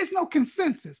 There's no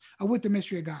consensus of what the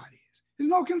mystery of God is. There's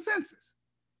no consensus.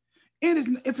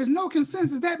 If there's no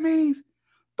consensus, that means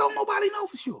don't nobody know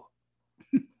for sure.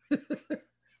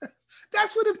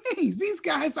 That's what it means. These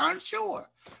guys aren't sure.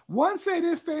 One say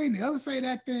this thing, the other say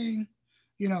that thing.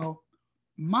 You know,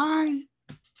 my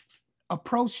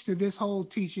approach to this whole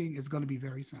teaching is going to be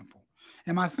very simple.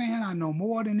 Am I saying I know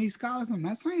more than these scholars? I'm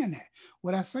not saying that.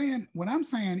 What I'm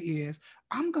saying is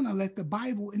I'm going to let the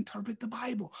Bible interpret the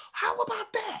Bible. How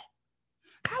about that?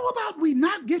 How about we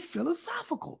not get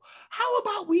philosophical? How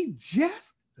about we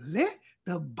just let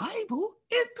the Bible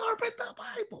interpret the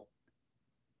Bible?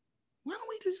 Why don't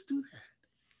we just do that?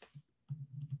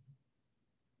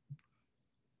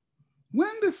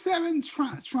 When the seventh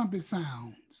trumpet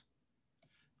sounds,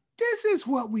 this is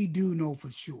what we do know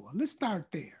for sure. Let's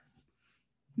start there.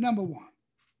 Number one,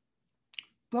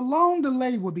 the long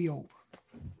delay will be over.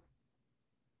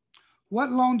 What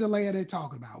long delay are they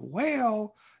talking about?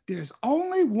 Well, there's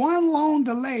only one long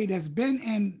delay that's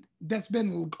been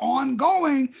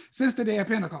ongoing since the day of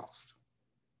Pentecost.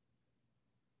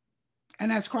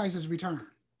 And that's Christ's return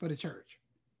for the church.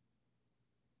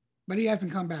 But he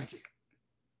hasn't come back yet.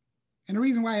 And the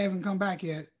reason why he hasn't come back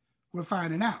yet, we're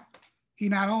finding out. He's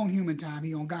not on human time,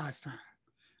 he's on God's time.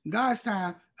 In God's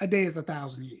time, a day is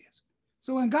 1,000 years.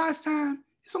 So in God's time,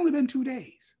 it's only been 2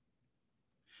 days.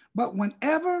 But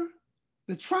whenever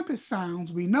the trumpet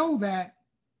sounds, we know that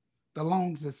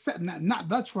not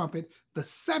the trumpet, the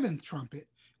seventh trumpet,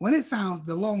 when it sounds,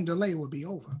 the long delay will be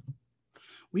over.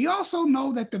 We also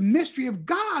know that the mystery of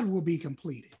God will be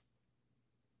completed.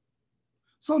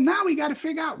 So now we got to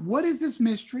figure out, what is this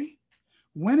mystery?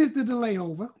 When is the delay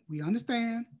over? We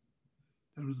understand.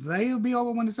 The delay will be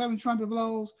over when the seventh trumpet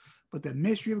blows, but the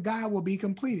mystery of God will be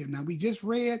completed. Now, we just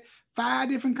read 5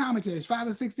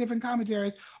 or 6 different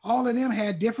commentaries. All of them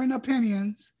had different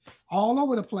opinions all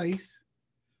over the place.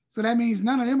 So that means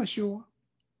none of them are sure.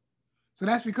 So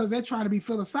that's because they're trying to be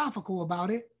philosophical about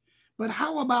it. But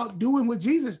how about doing what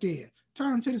Jesus did?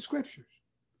 Turn to the scriptures.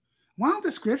 Why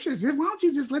don't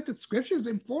you just let the scriptures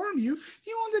inform you?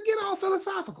 You want to get all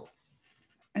philosophical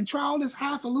and try all this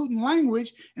highfalutin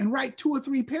language and write 2 or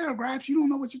 3 paragraphs. You don't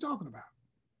know what you're talking about.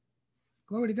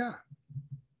 Glory to God.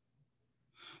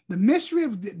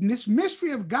 This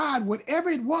mystery of God, whatever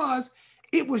it was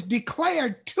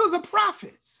declared to the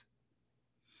prophets.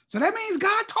 So that means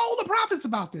God told the prophets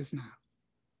about this now.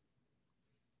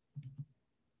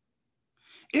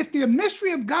 If the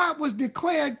mystery of God was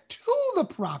declared to the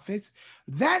prophets,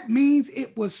 that means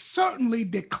it was certainly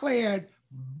declared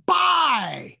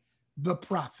by the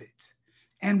prophets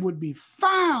and would be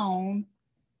found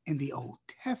in the Old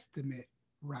Testament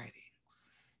writings.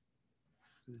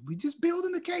 We're just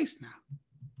building the case now.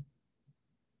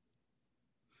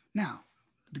 Now,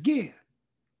 again,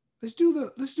 let's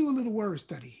do a little word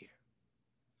study here.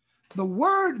 The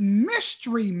word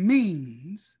mystery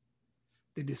means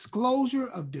the disclosure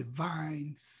of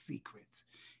divine secrets.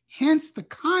 Hence, the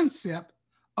concept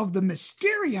of the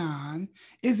mysterion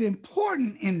is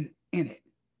important in it.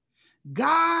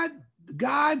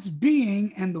 God's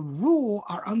being and the rule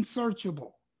are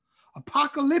unsearchable.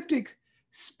 Apocalyptic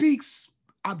speaks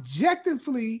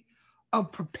objectively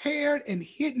of prepared and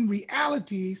hidden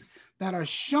realities that are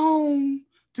shown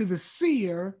to the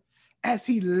seer as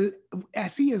he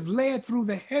is led through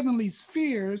the heavenly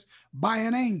spheres by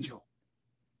an angel.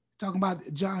 Talking about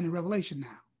John in Revelation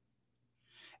now.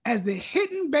 As the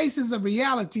hidden bases of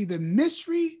reality, the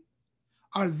mystery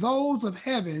are those of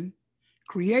heaven,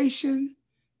 creation,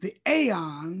 the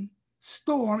aeon,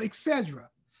 storm, etc.,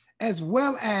 as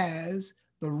well as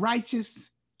the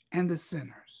righteous and the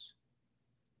sinners.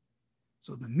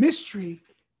 So the mystery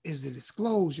is the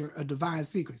disclosure of divine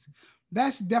secrets.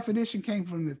 That definition came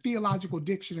from the Theological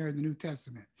Dictionary of the New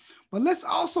Testament. But let's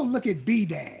also look at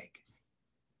BDAG.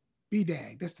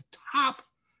 BDAG, that's the top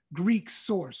Greek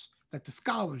source that the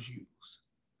scholars use.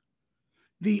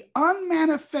 the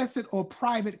unmanifested or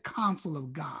private counsel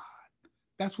of God.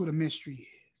 That's what a mystery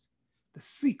is. The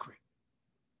secret.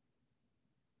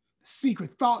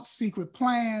 Secret thoughts, secret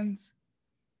plans,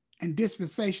 and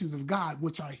dispensations of God,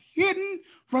 which are hidden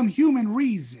from human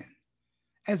reason,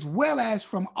 as well as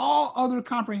from all other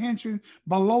comprehension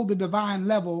below the divine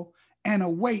level, and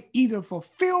await either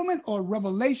fulfillment or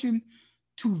revelation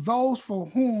to those for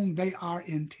whom they are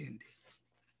intended.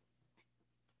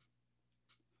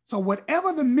 So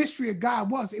whatever the mystery of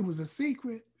God was, it was a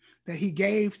secret that he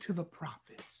gave to the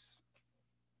prophets.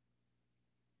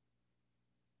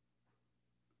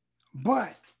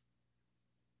 But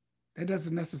that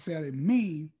doesn't necessarily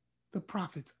mean the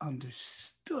prophets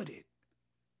understood it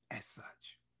as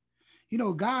such. You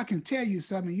know, God can tell you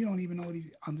something, you don't even know he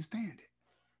understand it.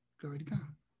 Glory to God.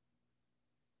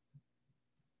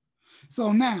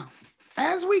 So now,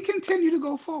 as we continue to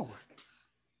go forward,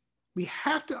 we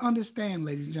have to understand,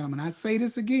 ladies and gentlemen, I say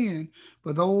this again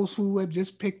for those who have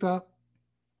just picked up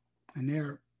and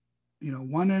they're,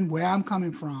 wondering where I'm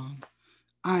coming from.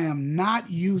 I am not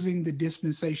using the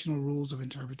dispensational rules of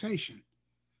interpretation,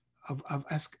 of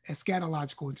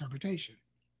eschatological interpretation.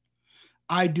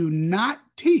 I do not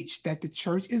teach that the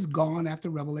church is gone after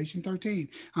Revelation 13.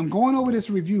 I'm going over this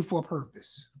review for a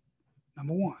purpose.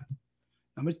 Number one.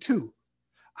 Number two,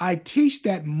 I teach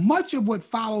that much of what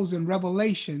follows in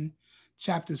Revelation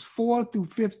chapters 4 through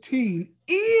 15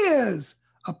 is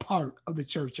a part of the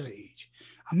church age.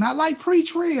 I'm not like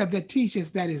pre-trib that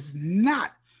teaches that is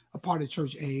not a part of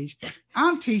church age.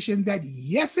 I'm teaching that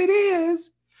yes, it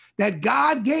is, that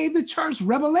God gave the church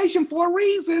revelation for a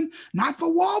reason, not for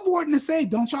Walvorton to say,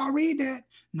 don't y'all read that.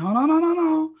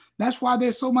 No. That's why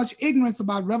there's so much ignorance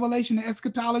about revelation and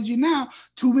eschatology now.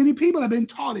 Too many people have been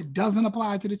taught it doesn't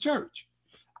apply to the church.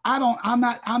 I'm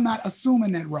not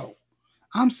assuming that role.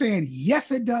 I'm saying,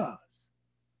 yes, it does.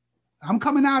 I'm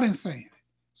coming out and saying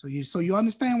it. So you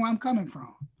understand where I'm coming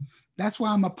from. That's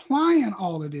why I'm applying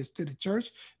all of this to the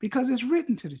church, because it's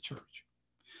written to the church.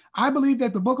 I believe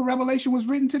that the book of Revelation was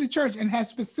written to the church and has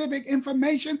specific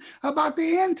information about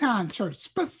the end time church,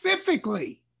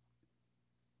 specifically.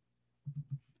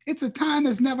 It's a time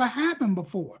that's never happened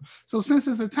before. So since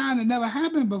it's a time that never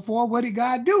happened before, what did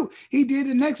God do? He did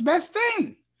the next best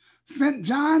thing. Sent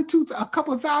John a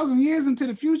couple of thousand years into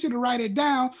the future to write it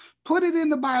down, put it in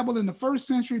the Bible in the first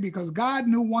century, because God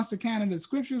knew once the canon of the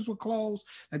scriptures were closed,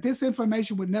 that this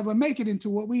information would never make it into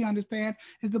what we understand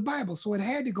is the Bible. So it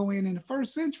had to go in the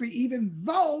first century, even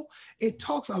though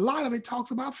a lot of it talks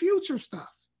about future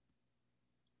stuff.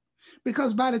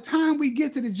 Because by the time we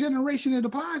get to the generation it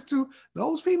applies to,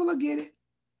 those people will get it.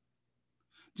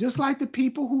 Just like the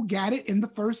people who got it in the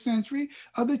first century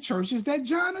of the churches that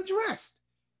John addressed.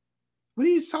 When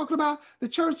he's talking about the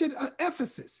church at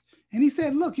Ephesus, and he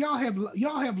said, look, y'all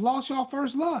have lost your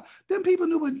first love. Then people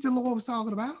knew what the Lord was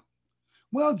talking about.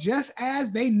 Well, just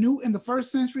as they knew in the first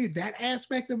century that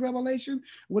aspect of Revelation,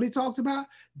 what he talked about,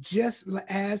 just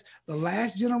as the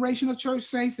last generation of church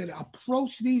saints that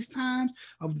approach these times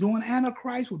of doing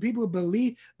Antichrist, where people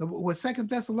believe, what 2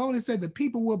 Thessalonians said, the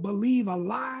people will believe a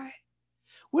lie.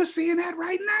 We're seeing that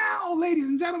right now, ladies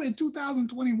and gentlemen, in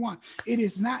 2021. It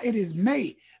is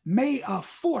May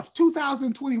 4th,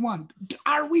 2021.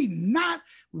 Are we not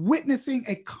witnessing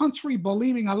a country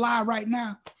believing a lie right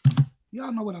now?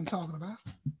 Y'all know what I'm talking about.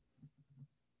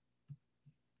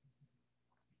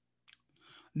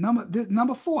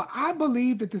 Number 4, I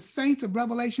believe that the saints of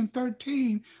Revelation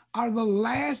 13 are the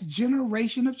last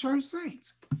generation of church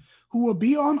saints who will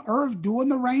be on earth during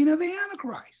the reign of the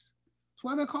Antichrist. That's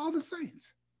why they're called the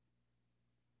saints.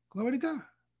 Glory to God.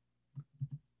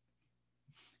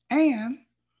 And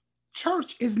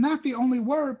church is not the only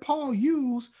word Paul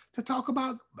used to talk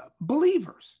about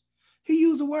believers. He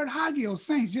used the word hagios,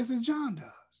 saints, just as John does.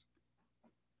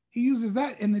 He uses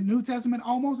that in the New Testament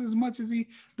almost as much as he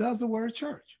does the word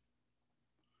church.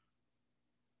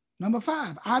 Number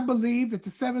 5, I believe that the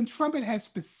seventh trumpet has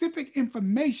specific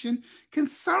information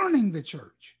concerning the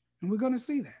church. And we're going to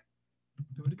see that.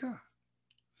 Glory to God.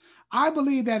 I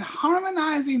believe that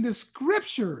harmonizing the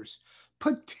scriptures,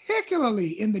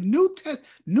 particularly in the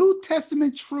New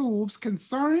Testament truths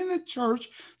concerning the church,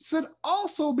 should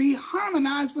also be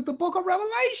harmonized with the book of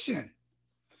Revelation.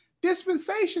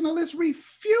 Dispensationalists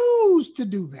refuse to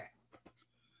do that.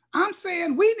 I'm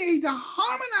saying we need to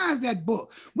harmonize that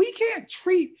book. We can't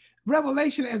treat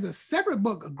Revelation as a separate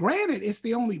book. Granted, it's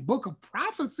the only book of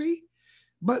prophecy,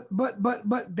 but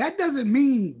that doesn't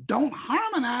mean don't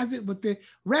harmonize it with the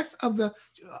rest of the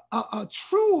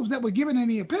truths that were given in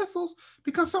the epistles,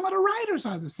 because some of the writers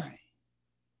are the same.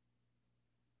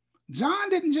 John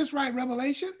didn't just write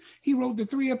Revelation. He wrote the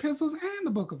 3 epistles and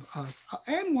the book of us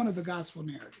and one of the gospel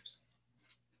narratives.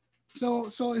 So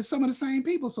it's some of the same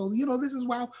people. So, this is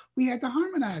why we had to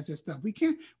harmonize this stuff. We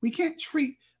can't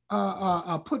treat,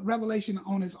 put Revelation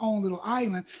on its own little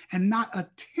island and not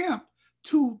attempt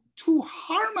to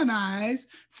harmonize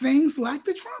things like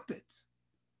the trumpets.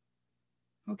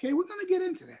 Okay, we're going to get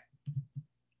into that.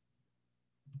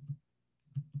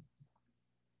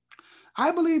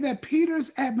 I believe that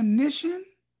Peter's admonition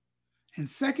in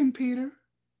 2 Peter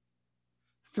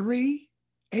 3,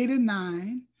 8 and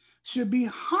 9 should be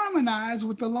harmonized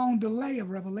with the long delay of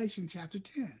Revelation chapter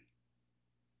 10.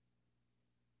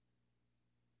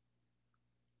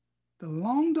 The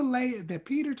long delay that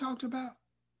Peter talked about,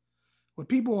 where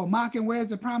people were mocking, where's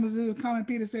the promises of coming?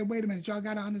 Peter said, wait a minute, y'all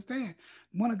got to understand.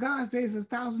 One of God's days is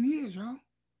 1,000 years, y'all.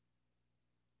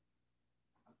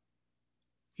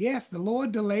 Yes, the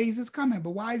Lord delays his coming,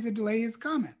 but why is it delay his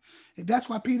coming? That's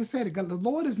why Peter said it. The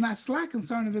Lord is not slack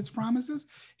concerning his promises.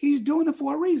 He's doing it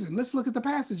for a reason. Let's look at the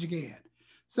passage again.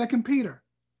 2 Peter,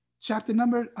 chapter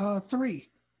number 3,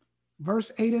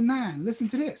 verse 8 and 9. Listen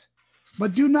to this.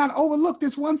 But do not overlook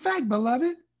this one fact,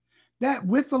 beloved, that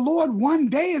with the Lord 1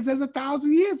 day is as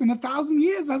 1,000 years, and 1,000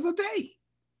 years as a day.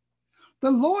 The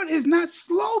Lord is not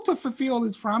slow to fulfill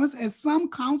his promise, as some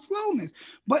count slowness,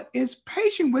 but is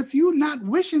patient with you, not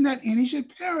wishing that any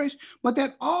should perish, but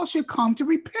that all should come to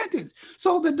repentance.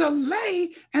 So the delay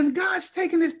and God's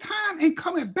taking his time and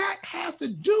coming back has to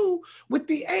do with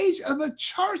the age of the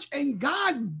church and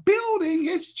God building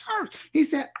his church. He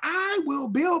said, I will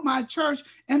build my church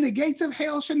and the gates of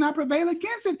hell should not prevail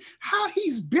against it. How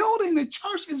he's building the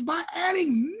church is by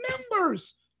adding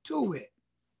members to it.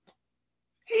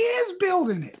 He is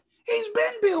building it. He's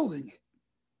been building it.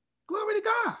 Glory to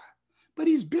God. But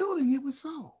he's building it with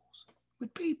souls,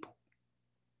 with people.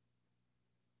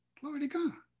 Glory to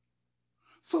God.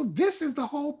 So this is the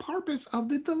whole purpose of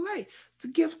the delay, to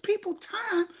give people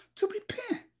time to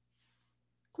repent.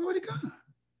 Glory to God.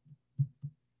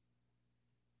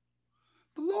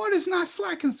 The Lord is not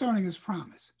slack concerning his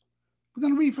promise. We're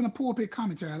going to read from the pulpit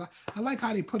commentary. I like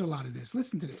how they put a lot of this.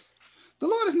 Listen to this. The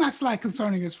Lord is not slack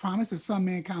concerning his promise, as some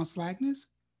men count slackness.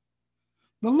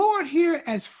 The Lord here,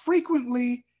 as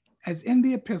frequently as in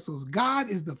the epistles, God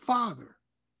is the Father.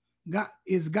 God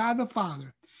the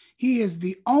Father. He is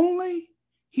only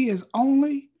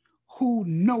who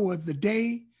knoweth the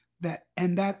day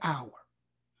and that hour.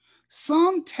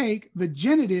 Some take the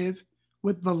genitive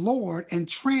with the Lord and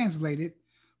translate it,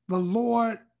 the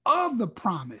Lord of the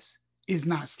promise is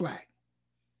not slack.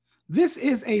 This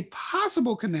is a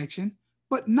possible connection,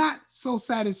 but not so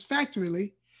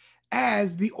satisfactorily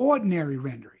as the ordinary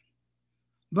rendering.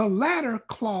 The latter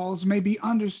clause may be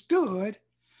understood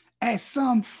as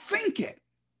some think it.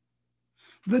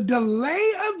 The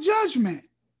delay of judgment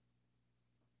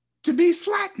to be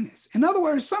slackness. In other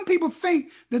words, some people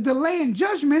think the delay in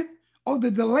judgment or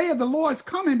the delay of the Lord's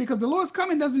coming, because the Lord's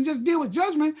coming doesn't just deal with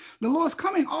judgment. The Lord's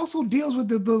coming also deals with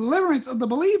the deliverance of the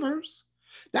believers.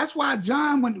 That's why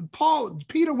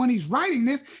Peter, when he's writing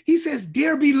this, he says,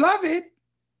 dear beloved,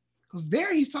 because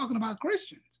there he's talking about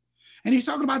Christians. And he's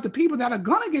talking about the people that are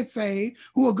going to get saved,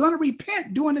 who are going to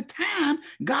repent during the time.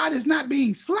 God is not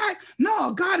being slack.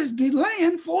 No, God is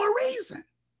delaying for a reason.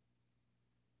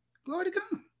 Glory to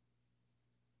God.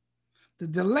 The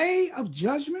delay of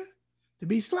judgment to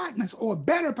be slackness, or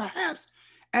better perhaps,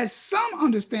 as some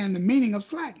understand the meaning of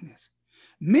slackness.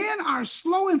 Men are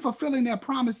slow in fulfilling their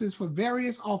promises for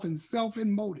various, often selfish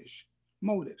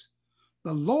motives.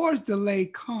 The Lord's delay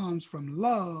comes from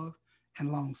love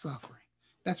and long suffering.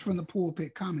 That's from the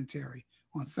pulpit commentary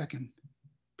on 2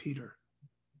 Peter.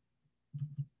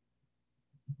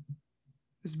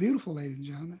 It's beautiful, ladies and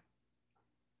gentlemen.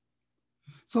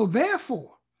 So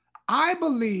therefore, I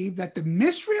believe that the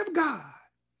mystery of God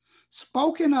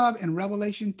spoken of in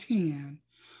Revelation 10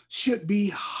 should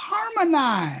be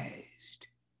harmonized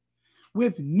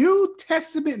with New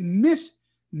Testament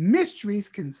mysteries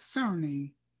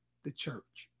concerning the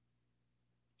church.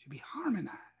 Should be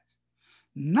harmonized,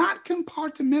 not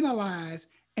compartmentalized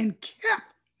and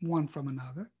kept one from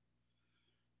another.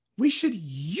 We should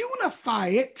unify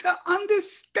it to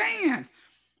understand.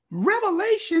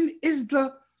 Revelation is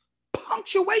the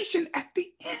punctuation at the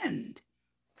end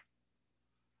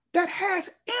that has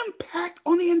impact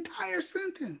on the entire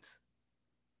sentence.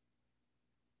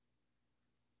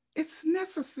 It's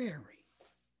necessary.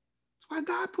 That's why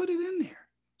God put it in there.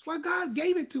 That's why God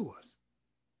gave it to us.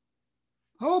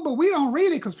 Oh, but we don't read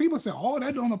it because people say, oh,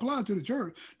 that don't apply to the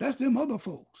church. That's them other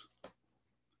folks.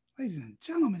 Ladies and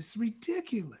gentlemen, it's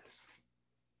ridiculous.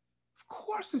 Of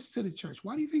course it's to the church.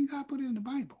 Why do you think God put it in the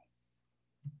Bible?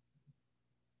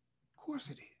 course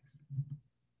it is.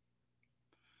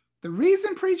 The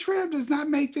reason pre-trib does not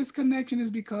make this connection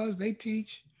is because they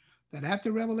teach that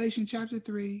after Revelation chapter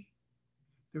 3,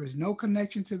 there is no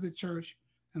connection to the church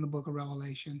in the book of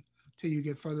Revelation till you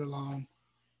get further along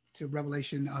to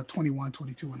Revelation 21,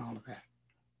 22, and all of that.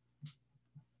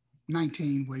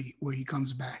 19, where he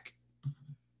comes back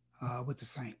with the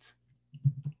saints.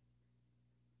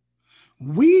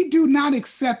 We do not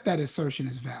accept that assertion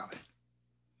as valid.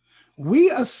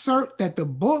 We assert that the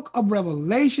book of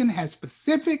Revelation has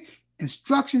specific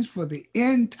instructions for the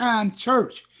end time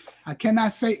church. I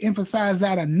cannot emphasize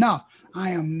that enough.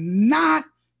 I am not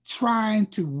trying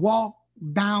to walk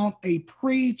down a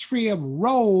pre-trib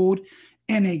road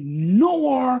and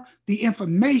ignore the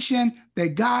information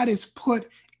that God has put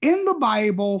in the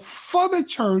Bible for the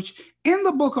church in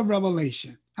the book of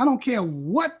Revelation. I don't care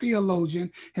what theologian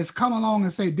has come along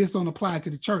and say this don't apply to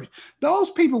the church.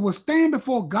 Those people will stand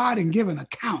before God and give an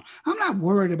account. I'm not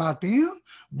worried about them.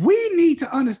 We need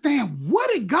to understand,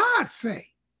 what did God say?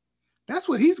 That's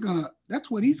what he's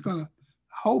gonna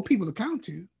hold people account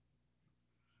to.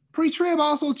 Pre-trib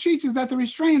also teaches that the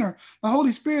restrainer, the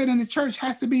Holy Spirit in the church,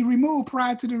 has to be removed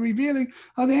prior to the revealing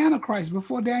of the Antichrist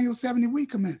before Daniel's 70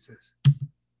 week commences.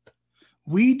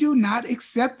 We do not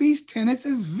accept these tenets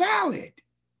as valid.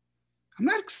 I'm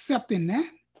not accepting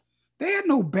that. They had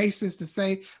no basis to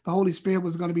say the Holy Spirit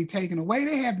was going to be taken away.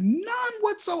 They have none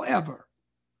whatsoever.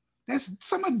 That's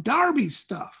some of Darby's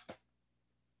stuff.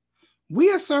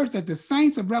 We assert that the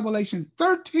saints of Revelation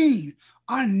 13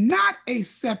 are not a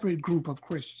separate group of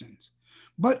Christians,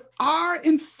 but are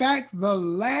in fact the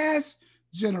last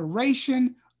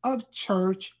generation of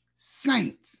church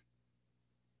saints.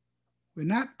 We're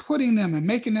not putting them and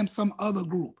making them some other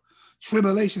group.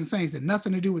 Tribulation saints had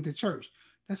nothing to do with the church.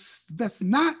 That's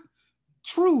not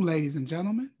true, ladies and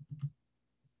gentlemen.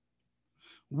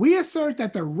 We assert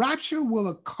that the rapture will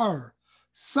occur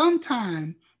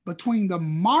sometime between the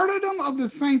martyrdom of the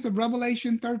saints of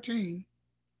Revelation 13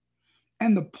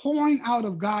 and the pouring out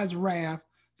of God's wrath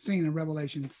seen in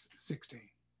Revelation 16.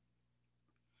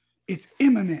 It's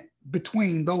imminent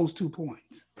between those 2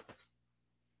 points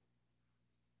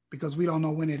because we don't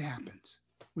know when it happens.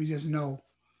 We just know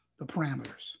the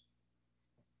parameters.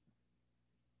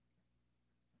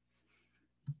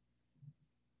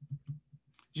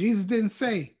 Jesus didn't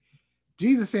say,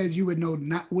 Jesus says you wouldn't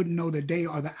know the day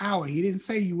or the hour. He didn't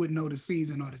say you wouldn't know the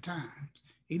season or the times.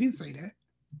 He didn't say that.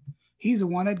 He's the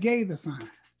one that gave the signs.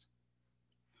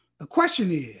 The question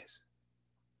is,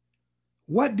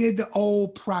 what did the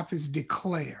old prophets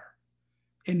declare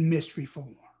in mystery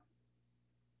form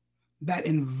that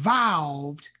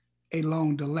involved a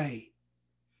long delay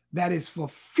that is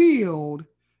fulfilled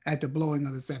at the blowing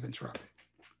of the seventh trumpet?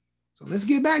 So let's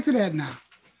get back to that now,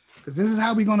 because this is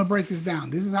how we're going to break this down.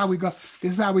 This is how we're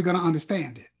going to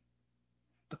understand it.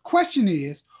 The question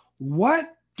is, what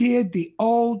did the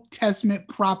Old Testament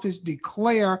prophets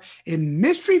declare in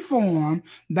mystery form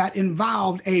that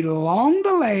involved a long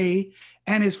delay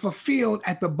and is fulfilled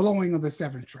at the blowing of the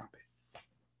seventh trumpet?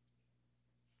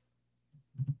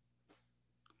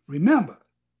 Remember,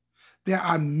 there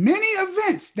are many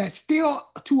events that still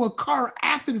to occur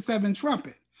after the seventh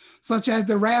trumpet, such as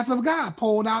the wrath of God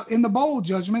poured out in the bowl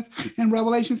judgments in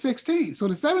Revelation 16. So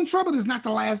the seventh trumpet is not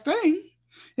the last thing.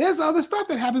 There's other stuff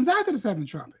that happens after the seventh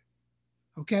trumpet.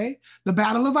 Okay? The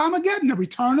battle of Armageddon, the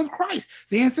return of Christ,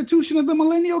 the institution of the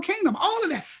millennial kingdom, all of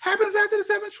that happens after the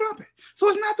seventh trumpet. So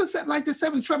it's not like the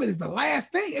seventh trumpet is the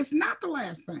last thing. It's not the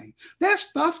last thing. There's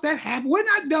stuff that happened. We're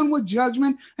not done with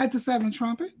judgment at the seventh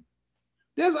trumpet.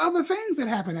 There's other things that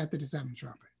happen after the seventh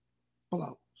trumpet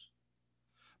blows.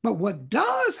 But what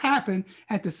does happen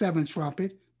at the seventh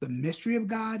trumpet, the mystery of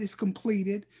God is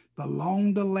completed, the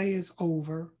long delay is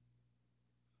over,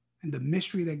 and the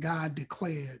mystery that God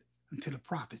declared unto the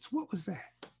prophets. What was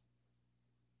that?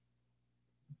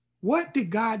 What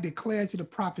did God declare to the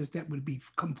prophets that would be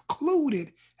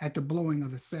concluded at the blowing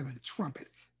of the seventh trumpet?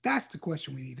 That's the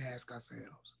question we need to ask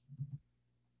ourselves.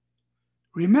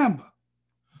 Remember,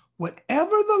 whatever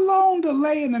the long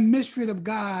delay in the mystery of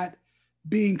God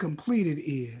being completed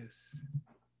is,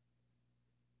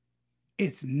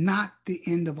 it's not the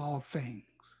end of all things,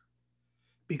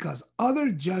 because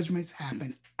other judgments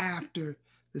happen after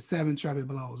the seventh trumpet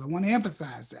blows. I want to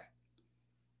emphasize that.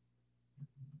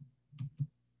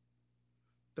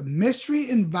 The mystery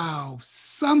involves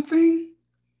something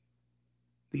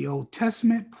the Old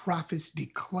Testament prophets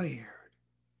declared,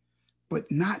 but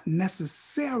not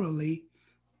necessarily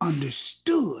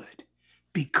understood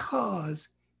because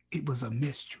it was a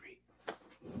mystery.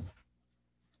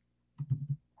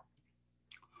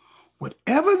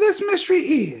 Whatever this mystery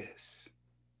is,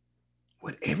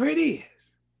 whatever it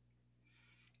is,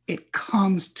 it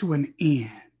comes to an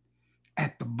end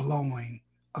at the blowing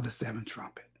of the seventh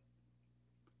trumpet.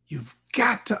 You've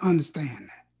got to understand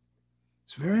that.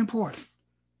 It's very important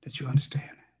that you understand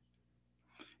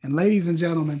that. And ladies and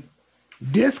gentlemen,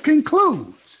 this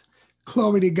concludes,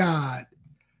 glory to God,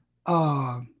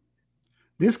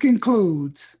 this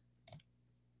concludes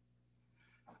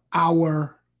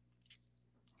our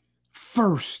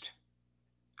first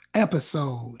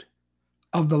episode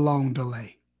of The Long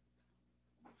Delay.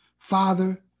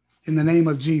 Father, in the name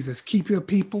of Jesus, keep your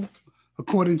people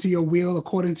according to your will,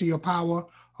 according to your power,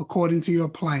 according to your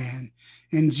plan,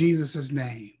 in Jesus'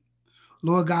 name.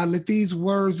 Lord God, let these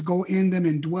words go in them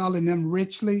and dwell in them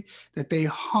richly, that they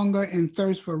hunger and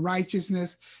thirst for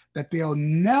righteousness, that they'll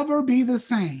never be the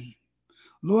same.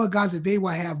 Lord God, that they will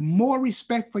have more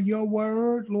respect for your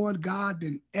word, Lord God,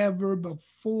 than ever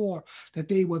before, that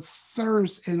they will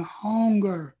thirst and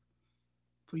hunger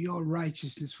for your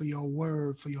righteousness, for your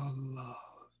word, for your love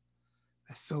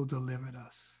that so delivered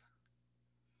us.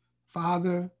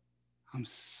 Father, I'm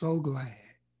so glad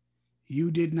you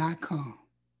did not come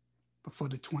before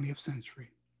the 20th century.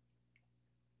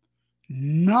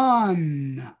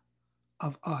 None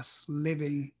of us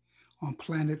living on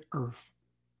planet Earth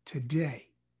today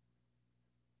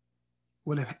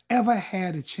would have ever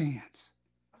had a chance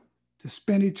to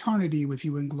spend eternity with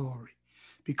you in glory,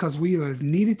 because we have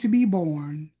needed to be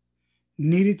born,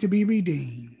 needed to be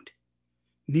redeemed,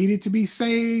 needed to be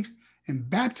saved and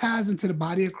baptized into the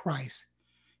body of Christ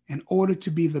in order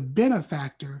to be the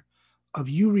benefactor of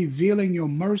you revealing your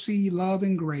mercy, love,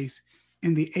 and grace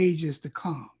in the ages to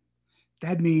come.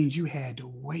 That means you had to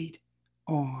wait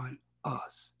on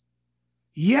us.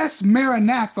 Yes,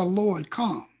 Maranatha, Lord,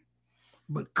 come,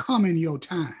 but come in your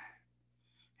time.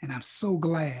 And I'm so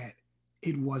glad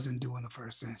it wasn't during the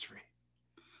first century.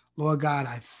 Lord God,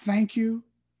 I thank you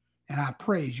and I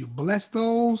praise you. Bless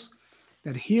those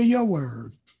that hear your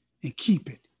word and keep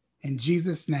it in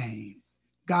Jesus' name.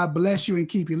 God bless you and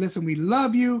keep you. Listen, we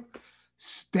love you.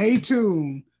 Stay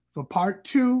tuned for part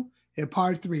 2 and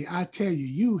part 3. I tell you,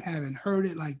 you haven't heard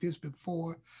it like this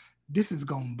before. This is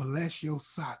going to bless your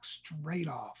socks straight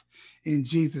off in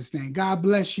Jesus' name. God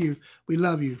bless you. We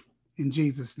love you in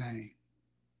Jesus' name.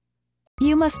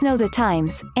 You Must Know the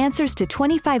Times, Answers to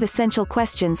 25 Essential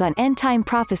Questions on End-Time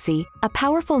Prophecy, a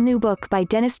powerful new book by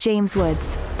Dennis James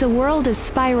Woods. The world is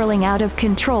spiraling out of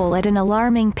control at an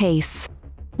alarming pace.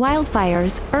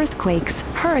 Wildfires, earthquakes,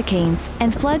 hurricanes,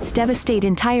 and floods devastate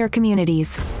entire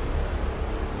communities.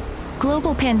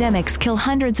 Global pandemics kill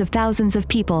hundreds of thousands of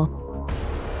people.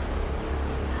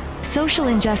 Social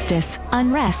injustice,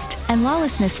 unrest, and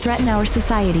lawlessness threaten our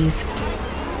societies.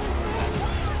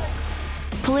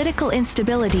 Political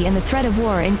instability and the threat of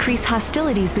war increase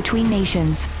hostilities between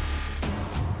nations.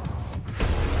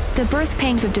 The birth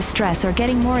pangs of distress are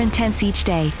getting more intense each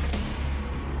day.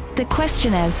 The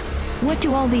question is, what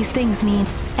do all these things mean,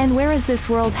 and where is this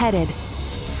world headed?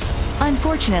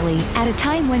 Unfortunately, at a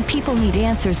time when people need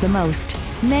answers the most,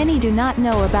 many do not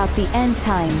know about the end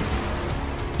times.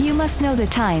 You Must Know the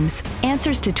Times,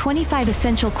 Answers to 25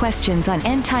 Essential Questions on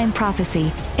End-Time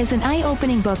Prophecy, is an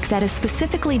eye-opening book that is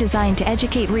specifically designed to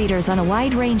educate readers on a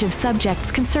wide range of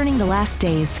subjects concerning the last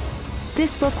days.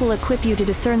 This book will equip you to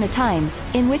discern the times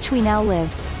in which we now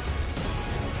live.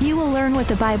 You will learn what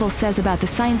the Bible says about the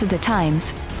signs of the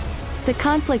times, the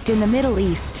conflict in the Middle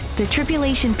East, the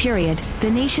tribulation period,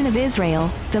 the nation of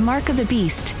Israel, the mark of the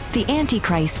beast, the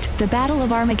Antichrist, the Battle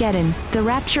of Armageddon, the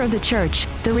rapture of the church,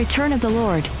 the return of the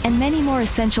Lord, and many more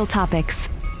essential topics.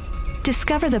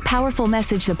 Discover the powerful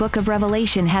message the book of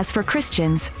Revelation has for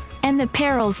Christians, and the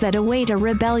perils that await a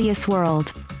rebellious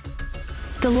world.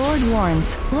 The Lord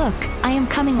warns, "Look, I am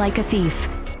coming like a thief."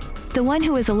 The one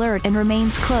who is alert and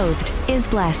remains clothed is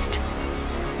blessed.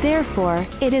 Therefore,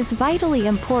 it is vitally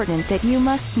important that you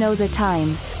must know the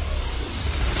times.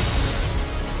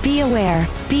 Be aware,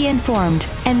 be informed,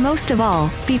 and most of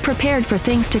all, be prepared for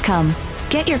things to come.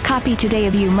 Get your copy today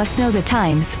of You Must Know the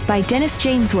Times by Dennis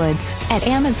James Woods at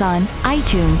Amazon,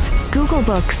 iTunes, Google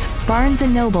Books, Barnes &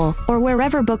 Noble, or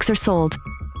wherever books are sold.